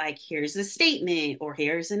 okay, like here's a statement or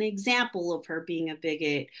here's an example of her being a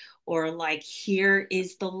bigot, or like here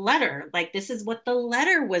is the letter. Like this is what the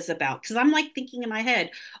letter was about. Cause I'm like thinking in my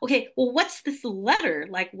head, okay, well, what's this letter?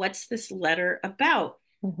 Like, what's this letter about?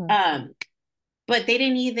 Hmm. Um, but they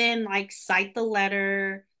didn't even like cite the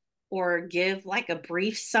letter or give like a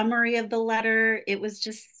brief summary of the letter. It was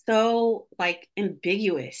just so like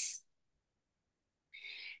ambiguous.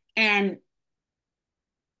 And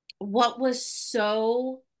what was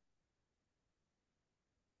so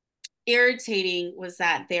irritating was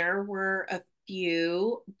that there were a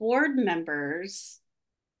few board members,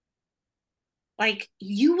 like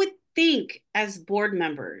you would think as board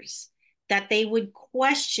members that they would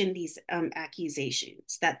question these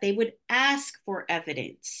accusations, that they would ask for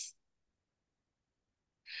evidence,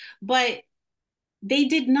 but they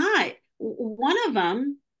did not. One of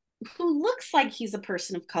them, who looks like he's a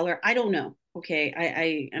person of color, I don't know. Okay,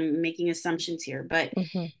 I am making assumptions here, but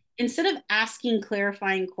Hmm. instead of asking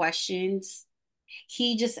clarifying questions,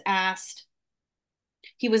 he just asked,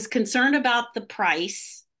 he was concerned about the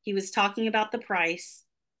price. He was talking about the price.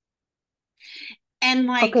 And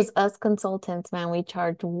Oh, like, because us consultants, man, we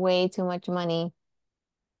charge way too much money.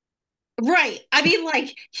 right. I mean,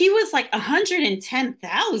 like, he was like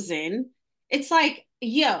 110,000. It's like,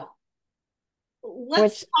 yo,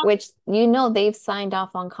 let's talk. Which they've signed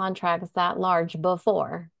off on contracts that large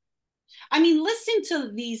before. I mean, listen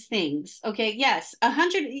to these things. Okay. Yes.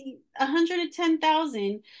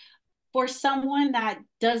 110,000 for someone that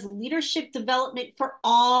does leadership development for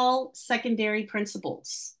all secondary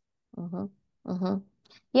principals Hmm. Hmm.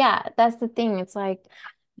 Yeah, that's the thing. It's like,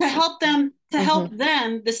 to hmm, help them,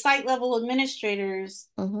 the site level administrators,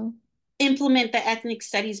 hmm, implement the ethnic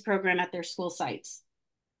studies program at their school sites.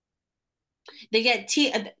 They get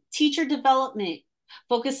teacher development,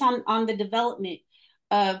 focus on the development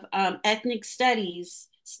of ethnic studies,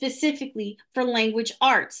 specifically for language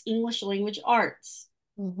arts, English language arts.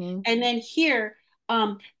 hmm. And then here,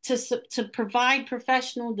 to provide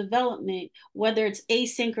professional development, whether it's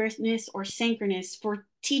asynchronous or synchronous for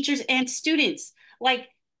teachers and students. Like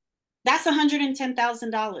that's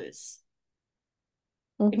 $110,000.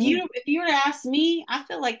 Hmm. If you were to ask me, I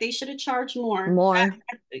feel like they should have charged more. More.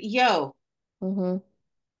 Yo, Hmm.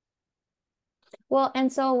 Well,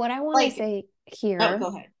 and so what I want to like, say oh, here go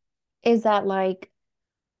ahead. is that like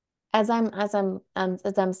as I'm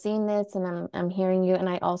seeing this and I'm hearing you, and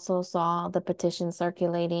I also saw the petition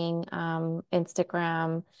circulating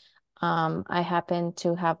Instagram. I happen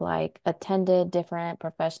to have like attended different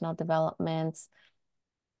professional developments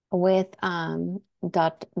with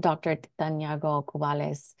Dr. Taniago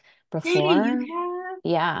Cubales Dang, you before. have.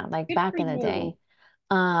 Yeah, like Good for back in the you. day.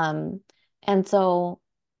 Um, and so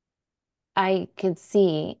I could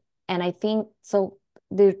see, and I think so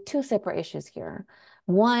there are two separate issues here.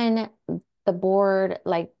 One, the board,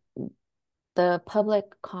 like the public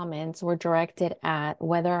comments were directed at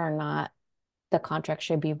whether or not the contract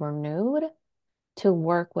should be renewed to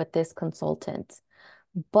work with this consultant.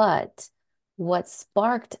 But what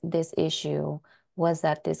sparked this issue was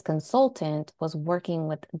that this consultant was working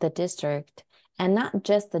with the district, and not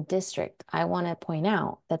just the district. I want to point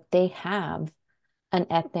out that they have an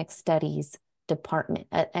ethnic studies department,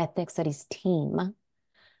 an ethnic studies team,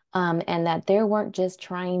 and that they weren't just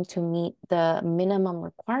trying to meet the minimum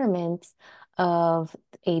requirements of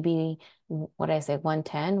AB, what did I say,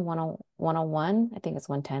 110, 101, I think it's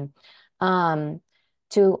 110,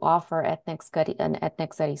 to offer an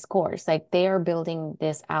ethnic studies course. Like they are building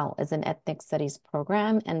this out as an ethnic studies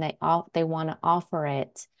program, and they want to offer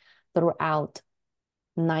it throughout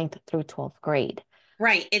ninth through 12th grade.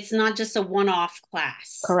 Right. It's not just a one-off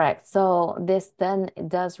class. Correct. So this then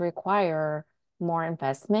does require more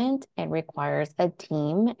investment. It requires a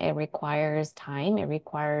team. It requires time. It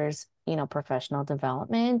requires, professional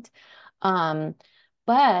development. Um,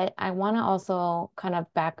 but I want to also kind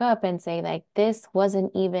of back up and say like this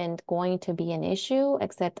wasn't even going to be an issue,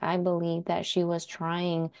 except I believe that she was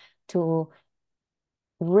trying to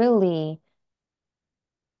really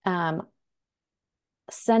um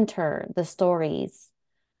center the stories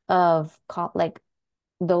of like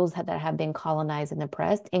those that have been colonized and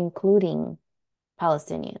oppressed, including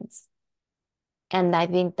Palestinians. And I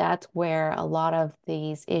think that's where a lot of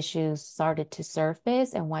these issues started to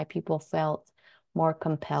surface and why people felt more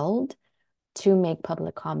compelled to make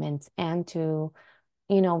public comments and to,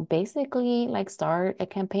 basically like start a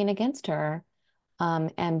campaign against her,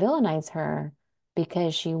 and villainize her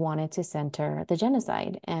because she wanted to center the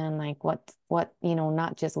genocide and like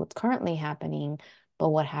not just what's currently happening, but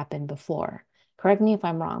what happened before. Correct me if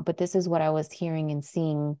I'm wrong, but this is what I was hearing and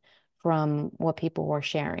seeing from what people were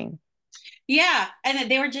sharing. Yeah, and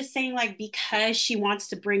they were just saying like because she wants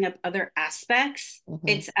to bring up other aspects, Hmm.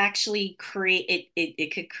 it's actually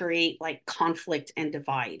it could create like conflict and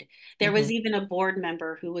divide. There Hmm. was even a board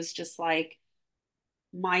member who was just like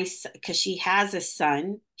my because she has a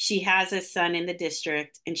son in the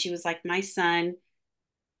district, and she was like, my son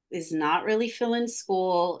is not really feeling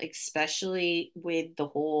school, especially with the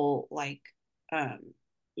whole like um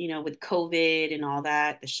with COVID and all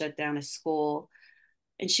that, the shutdown of school.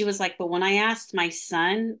 And she was like, but when I asked my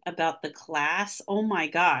son about the class, oh my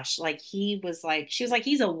gosh, like he was like, she was like,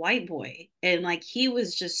 he's a white boy. And like he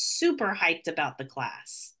was just super hyped about the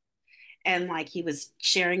class. And like he was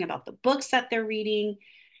sharing about the books that they're reading.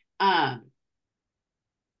 Um,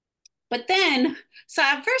 but then, so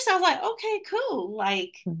at first I was like, okay, cool.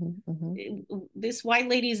 Like Hmm. Hmm. this white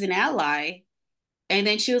lady is an ally. And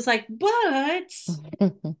then she was like, but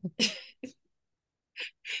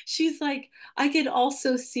she's like, I could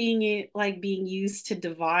also seeing it like being used to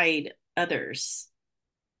divide others.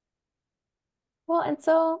 Well, and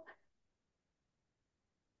so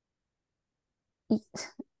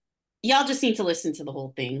Y'all just need to listen to the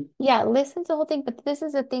whole thing. yeah, listen to the whole thing, but this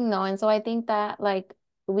is the thing though. And so I think that like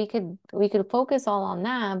we could focus all on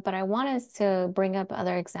that, but I want us to bring up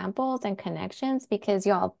other examples and connections because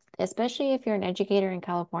y'all, especially if you're an educator in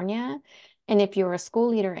California and if you're a school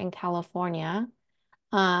leader in California,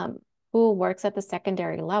 um, who works at the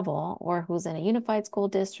secondary level or who's in a unified school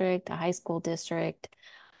district, a high school district,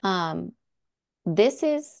 um, this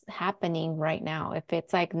is happening right now. If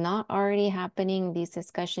it's like not already happening, these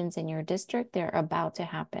discussions in your district, they're about to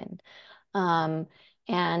happen. Um,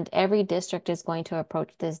 and every district is going to approach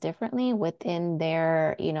this differently within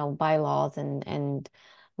their, bylaws and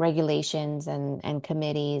regulations and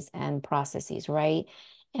committees and processes, right?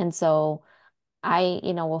 And so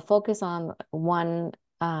will focus on one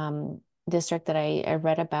district that I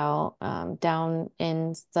read about down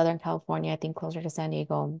in Southern California, I think closer to San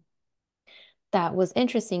Diego, that was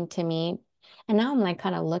interesting to me. And now I'm like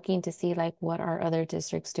kind of looking to see like what are other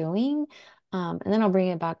districts doing. And then I'll bring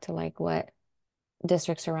it back to like what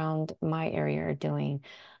districts around my area are doing.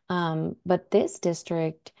 But this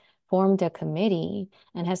district formed a committee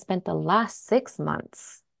and has spent the last 6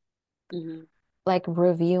 months Mm-hmm. like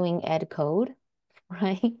reviewing ed code,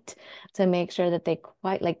 right? To make sure that they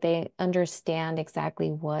quite like they understand exactly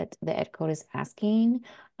what the ed code is asking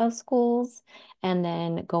of schools, and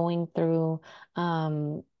then going through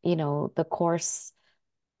the course,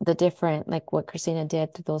 the different like what Christina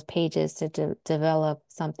did through those pages to develop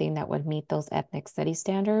something that would meet those ethnic study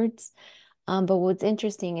standards. But what's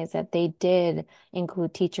interesting is that they did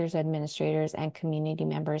include teachers, administrators, and community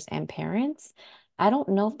members and parents. I don't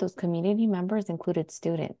know if those community members included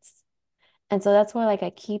students. And so that's why like I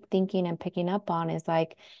keep thinking and picking up on is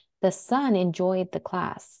like the son enjoyed the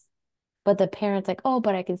class, but the parents like, oh,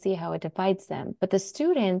 but I can see how it divides them. But the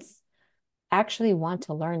students actually want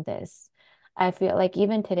to learn this. I feel like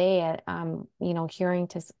even today,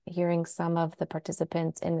 hearing some of the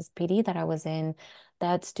participants in this PD that I was in,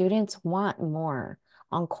 that students want more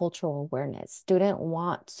on cultural awareness.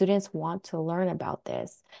 Students want to learn about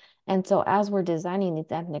this. And so as we're designing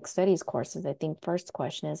these ethnic studies courses, I think first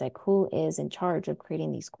question is like, who is in charge of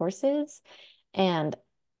creating these courses? And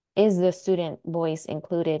is the student voice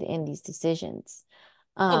included in these decisions?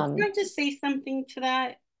 Oh, can Um, I just say something to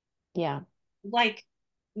that? yeah. Like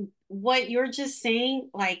what you're just saying,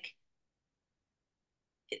 like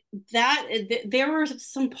that, there were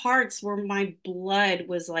some parts where my blood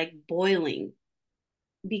was like boiling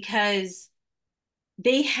because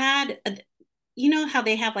they had, you know, how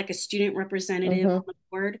they have like a student representative Mm-hmm. on the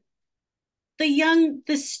board?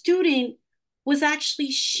 The student was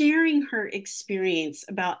actually sharing her experience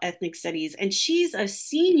about ethnic studies, and she's a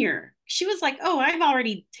senior. She was like, oh, I've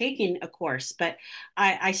already taken a course, but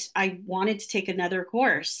I wanted to take another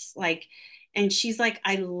course, like. And she's like,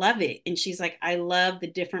 I love it. And she's like, I love the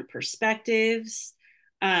different perspectives.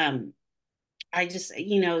 um I just,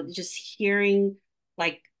 just hearing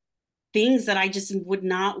like things that I just would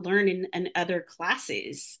not learn in other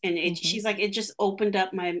classes. And Mm-hmm. she's like, it just opened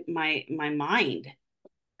up my mind,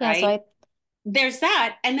 Yeah, so right? there's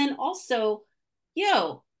that. And then also,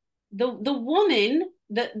 yo, the woman,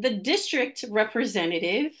 the district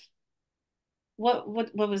representative, what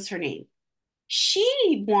was her name? She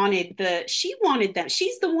wanted them.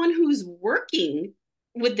 She's the one who's working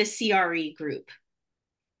with the CRE group.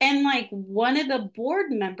 And like one of the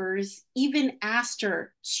board members even asked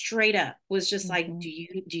her straight up, was just like,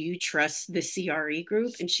 Mhm. do you trust the CRE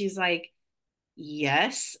group? And she's like,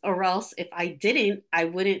 yes, or else if I didn't, I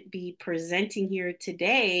wouldn't be presenting here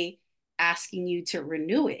today asking you to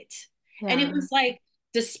renew it. And it Yeah. was like,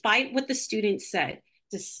 despite what the student said,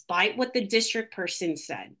 despite what the district person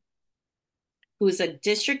said, who is a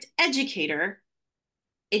district educator,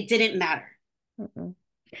 it didn't matter. Mm-mm.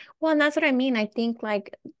 Well, and that's what I mean. I think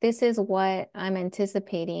like this is what I'm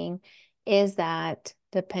anticipating is that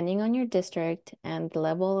depending on your district and the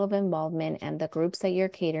level of involvement and the groups that you're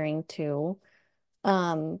catering to,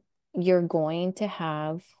 um, you're going to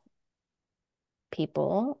have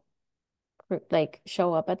people like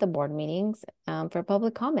show up at the board meetings for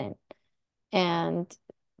public comment. And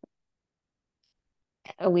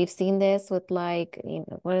we've seen this with like,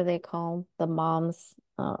 what do they call the moms?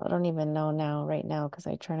 I don't even know now, right now, because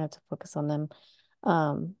I try not to focus on them.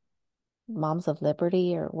 Um, Moms of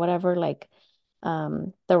Liberty or whatever, like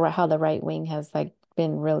how the right wing has like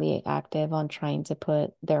been really active on trying to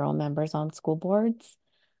put their own members on school boards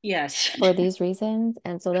Yes. for these reasons.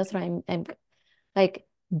 And so that's what I'm like,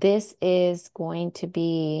 this is going to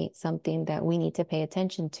be something that we need to pay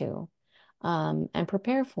attention to and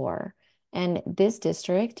prepare for. And this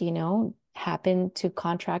district, happened to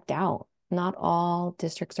contract out. Not all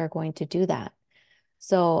districts are going to do that.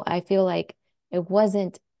 So I feel like it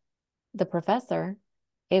wasn't the professor,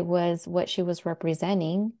 it was what she was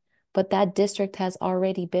representing. But that district has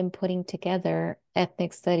already been putting together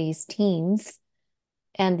ethnic studies teams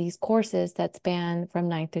and these courses that span from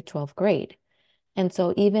ninth to 12th grade. And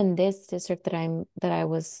so even this district that I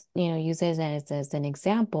was, using as an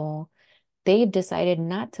example, they've decided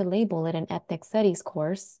not to label it an ethnic studies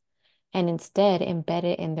course and instead embed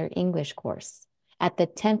it in their English course at the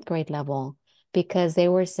 10th grade level because they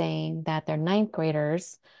were saying that their ninth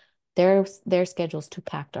graders, their schedule's too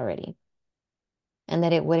packed already and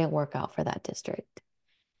that it wouldn't work out for that district.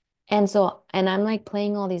 And I'm like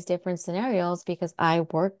playing all these different scenarios because I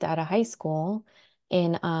worked at a high school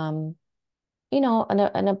in in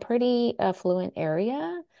a pretty affluent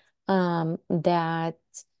area that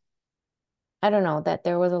I don't know that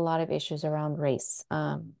there was a lot of issues around race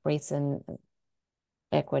and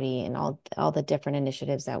equity and all the different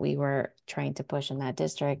initiatives that we were trying to push in that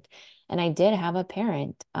district. And I did have a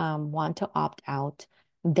parent want to opt out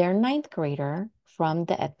their ninth grader from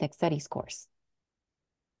the ethnic studies course.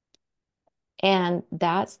 And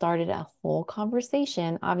that started a whole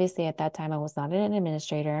conversation. Obviously, at that time, I was not an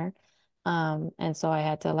administrator. And so I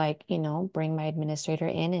had to like, bring my administrator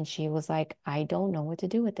in and she was like, I don't know what to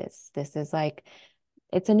do with this. This is like,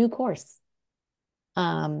 it's a new course.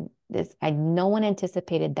 No one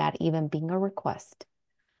anticipated that even being a request.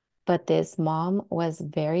 But this mom was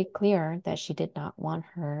very clear that she did not want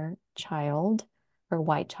her child, her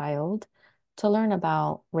white child, to learn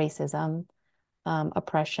about racism,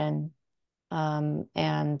 oppression, and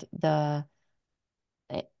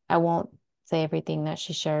I won't say everything that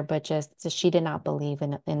she shared, but just so she did not believe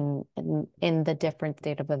in the different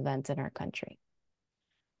state of events in our country.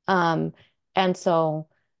 Um, and so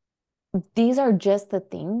these are just the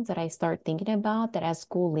things that I start thinking about that as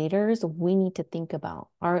school leaders, we need to think about.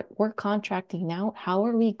 We're contracting now. How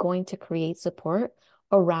are we going to create support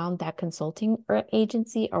around that consulting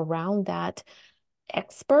agency, around that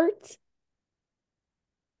expert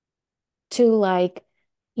to like,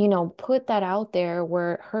 put that out there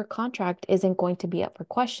where her contract isn't going to be up for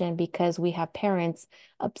question because we have parents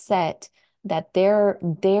upset that their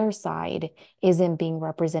side isn't being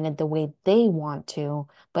represented the way they want to,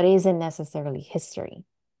 but isn't necessarily history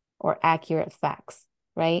or accurate facts,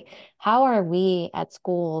 right? How are we at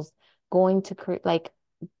schools going to like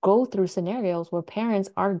go through scenarios where parents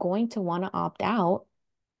are going to want to opt out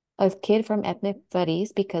a kid from ethnic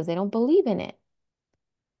studies because they don't believe in it?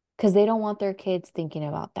 Because they don't want their kids thinking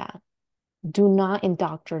about that. Do not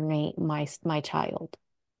indoctrinate my child.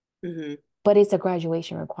 Mm-hmm. But it's a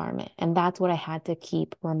graduation requirement. And that's what I had to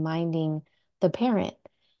keep reminding the parent.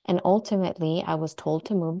 And ultimately, I was told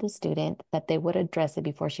to move the student that they would address it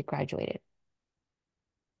before she graduated.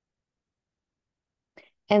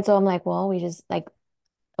 And so I'm like, well, we just like,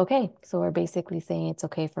 okay. So we're basically saying it's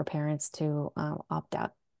okay for parents to opt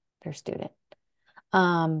out their student.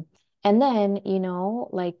 Um, and then,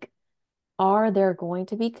 like, are there going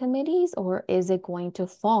to be committees or is it going to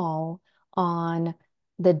fall on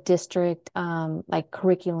the district like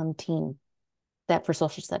curriculum team that for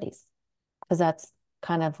social studies, because that's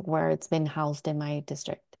kind of where it's been housed in my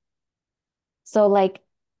district. So like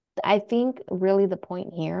I think really the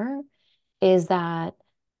point here is that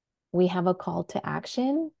we have a call to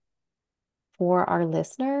action for our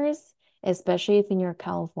listeners, especially if in your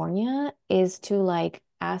California, is to like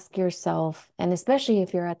ask yourself, and especially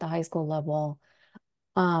if you're at the high school level,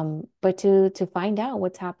 but to find out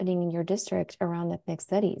what's happening in your district around ethnic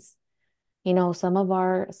studies. You know, some of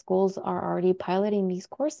our schools are already piloting these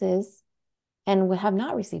courses and we have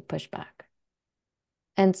not received pushback.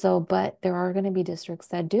 And so, but there are going to be districts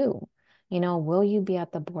that do. You know, will you be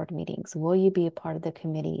at the board meetings? Will you be a part of the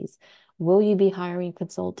committees? Will you be hiring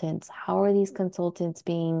consultants? How are these consultants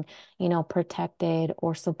being, you know, protected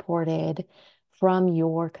or supported from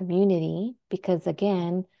your community? Because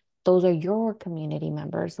again, those are your community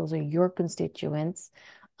members, those are your constituents.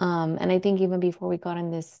 And I think even before we got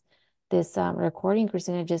in this recording,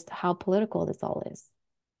 Christina, just how political this all is.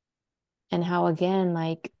 And how again,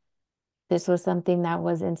 like this was something that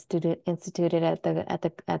was instituted at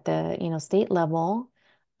the you know state level.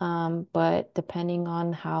 But depending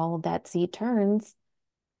on how that seat turns,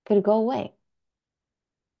 could go away.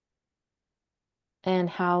 And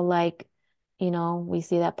how like, you know, we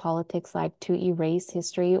see that politics like to erase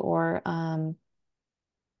history or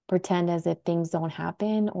pretend as if things don't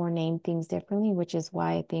happen or name things differently, which is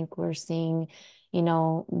why I think we're seeing, you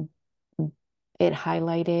know, it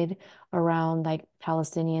highlighted around like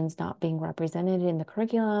Palestinians not being represented in the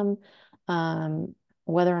curriculum,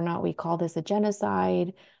 whether or not we call this a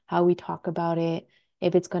genocide, how we talk about it,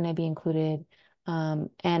 if it's going to be included,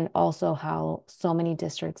 and also how so many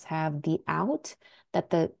districts have the out that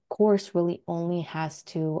the course really only has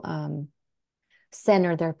to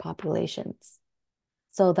center their populations.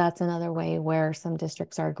 So that's another way where some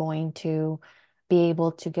districts are going to be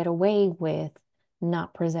able to get away with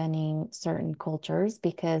not presenting certain cultures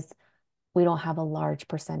because we don't have a large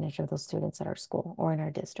percentage of those students at our school or in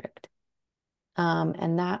our district.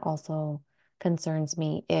 And that also concerns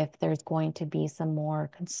me if there's going to be some more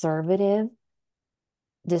conservative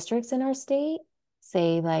districts in our state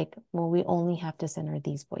say like, well, we only have to center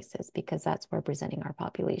these voices because that's representing our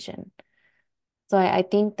population. So I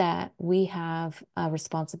think that we have a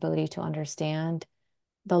responsibility to understand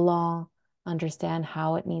the law, understand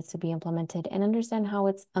how it needs to be implemented, and understand how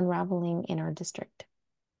it's unraveling in our district.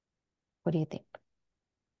 What do you think?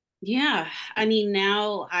 Yeah, I mean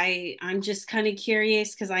now I'm just kind of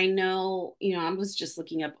curious because I know, I was just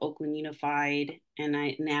looking up Oakland Unified and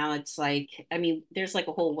I now it's like I mean there's like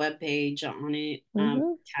a whole web page on it Hmm.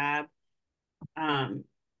 tab. Um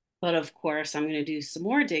but of course I'm going to do some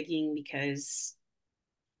more digging because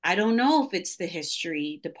I don't know if it's the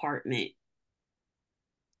history department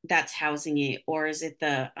that's housing it or is it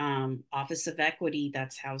the Office of Equity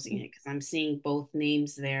that's housing it because I'm seeing both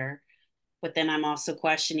names there. But then I'm also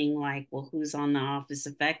questioning like, well, who's on the Office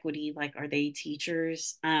of Equity? Like, are they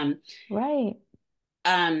teachers? Right.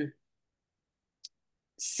 Um,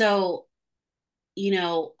 so, you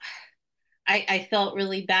know, I felt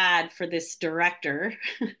really bad for this director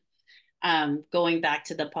going back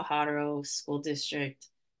to the Pajaro School District.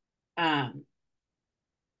 Um,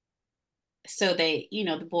 so they,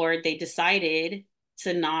 the board, they decided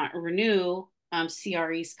to not renew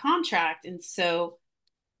CRE's contract. And so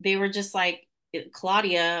they were just like,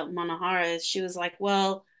 Claudia Manahara, she was like,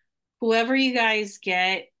 well, whoever you guys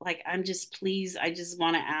get, like, I'm just please, I just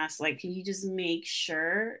want to ask, like, can you just make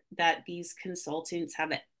sure that these consultants have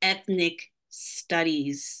an ethnic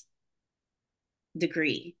studies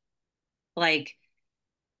degree? Like,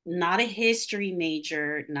 not a history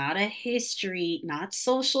major, not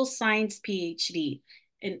social science PhD,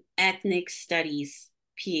 an ethnic studies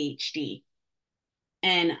PhD.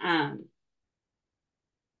 And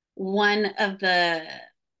one of the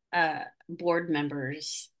board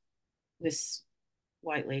members, this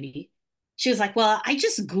white lady, she was like, well, I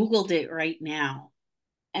just Googled it right now.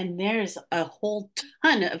 And there's a whole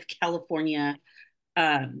ton of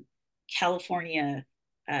um, California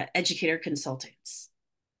educator consultants.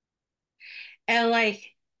 And like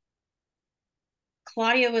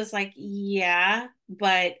Claudia was like, yeah,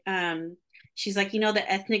 but she's like, the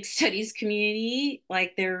ethnic studies community,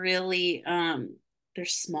 like they're really they're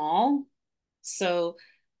small. So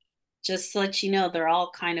just to let you know, they're all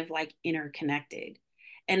kind of like interconnected.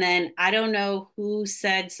 And then I don't know who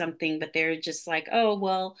said something, but they're just like, oh,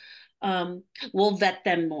 well, um, we'll vet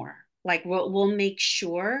them more. Like we'll make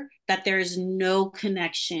sure that there's no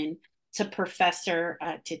connection to Professor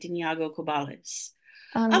Titiniago Cabales.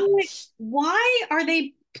 I'm like, Sh why are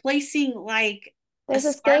they placing like a there's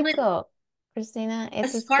a Scarlet? scapegoat. Christina. A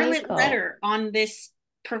It's a scarlet scapegoat. letter on this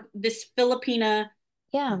Filipina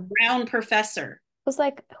Yeah. brown professor.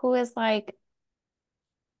 Who is like,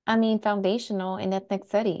 I mean, foundational in ethnic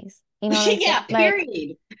studies. You know what I'm saying? Yeah,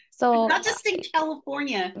 period. So Not just in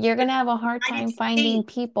California, you're but gonna have a in hard the United time finding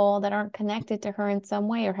States. people that aren't connected to her in some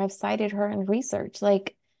way or have cited her in research.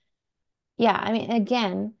 Like, yeah, I mean,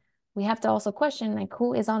 again, we have to also question like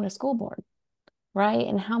who is on the school board, right?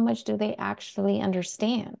 And how much do they actually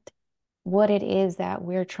understand what it is that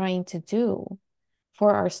we're trying to do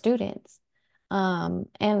for our students?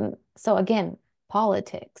 And so again,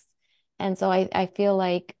 politics. And so I feel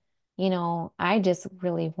like, I just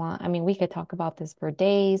really want, I mean, we could talk about this for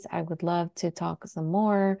days. I would love to talk some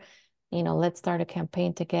more. Let's start a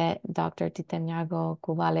campaign to get Dr. Titaniago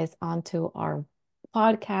Cubales onto our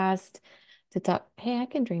podcast to talk. Hey, I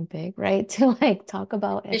can dream big, right? To like talk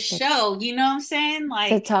about The show, you know what I'm saying? to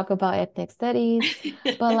Like, talk about ethnic studies.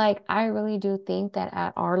 But like, I really do think that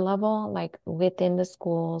at our level, like within the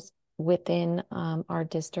schools, within our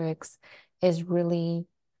districts, is really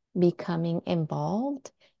becoming involved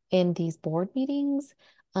in these board meetings,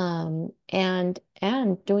 and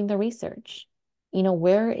doing the research.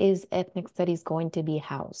 Where is ethnic studies going to be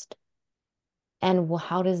housed? And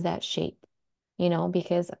how does that shape?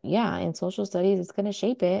 Because yeah, in social studies, it's going to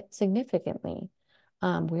shape it significantly.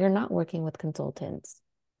 We are not working with consultants.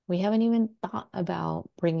 We haven't even thought about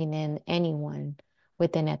bringing in anyone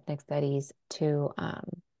within ethnic studies to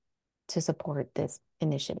support this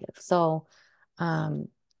initiative. So, um,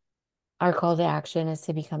 our call to action is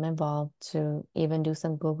to become involved, to even do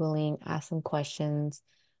some Googling, ask some questions,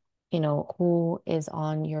 who is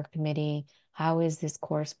on your committee? How is this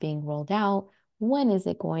course being rolled out? When is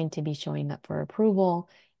it going to be showing up for approval?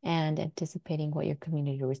 And anticipating what your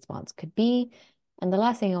community response could be. And the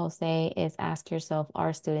last thing I'll say is ask yourself,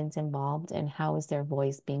 are students involved and how is their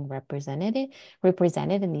voice being represented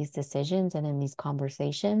in these decisions and in these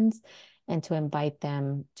conversations? And to invite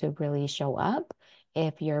them to really show up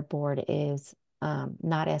if your board is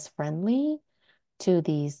not as friendly to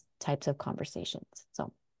these types of conversations.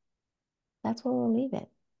 So that's where we'll leave it.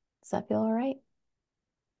 Does that feel all right?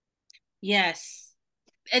 yes.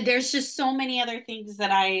 And there's just so many other things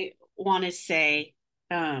that I want to say.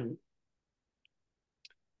 Um,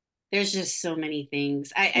 there's just so many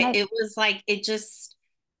things. Like, It was like, it just,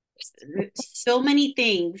 so many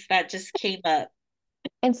things that just came up.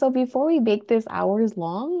 and so before we make this hours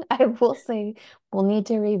long, I will say we'll need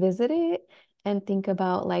to revisit it and think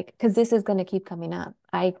about like, because this is going to keep coming up.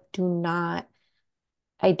 I don't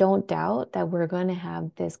doubt that we're going to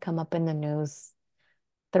have this come up in the news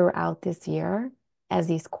throughout this year as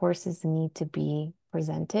these courses need to be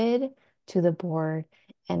presented to the board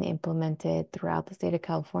and implemented throughout the state of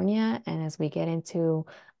California. And as we're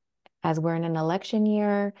in an election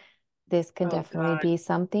year, this could Oh definitely God. be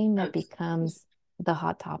something that That's becomes the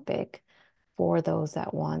hot topic for those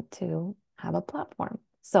that want to have a platform.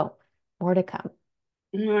 So, more to come.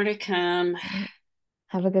 more to come. All right.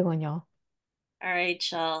 Have a good one, y'all. All right,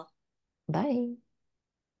 y'all. Bye.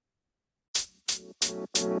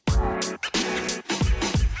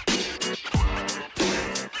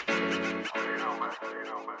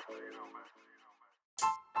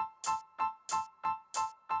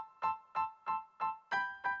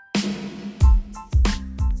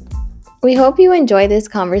 We hope you enjoy this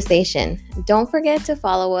conversation. Don't forget to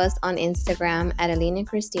follow us on Instagram at Alina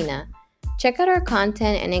Christina. Check out our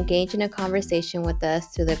content and engage in a conversation with us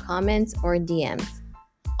through the comments or DMs.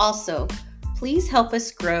 Also, please help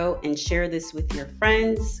us grow and share this with your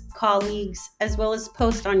friends, colleagues, as well as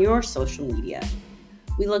post on your social media.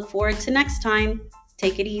 We look forward to next time.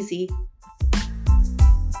 Take it easy.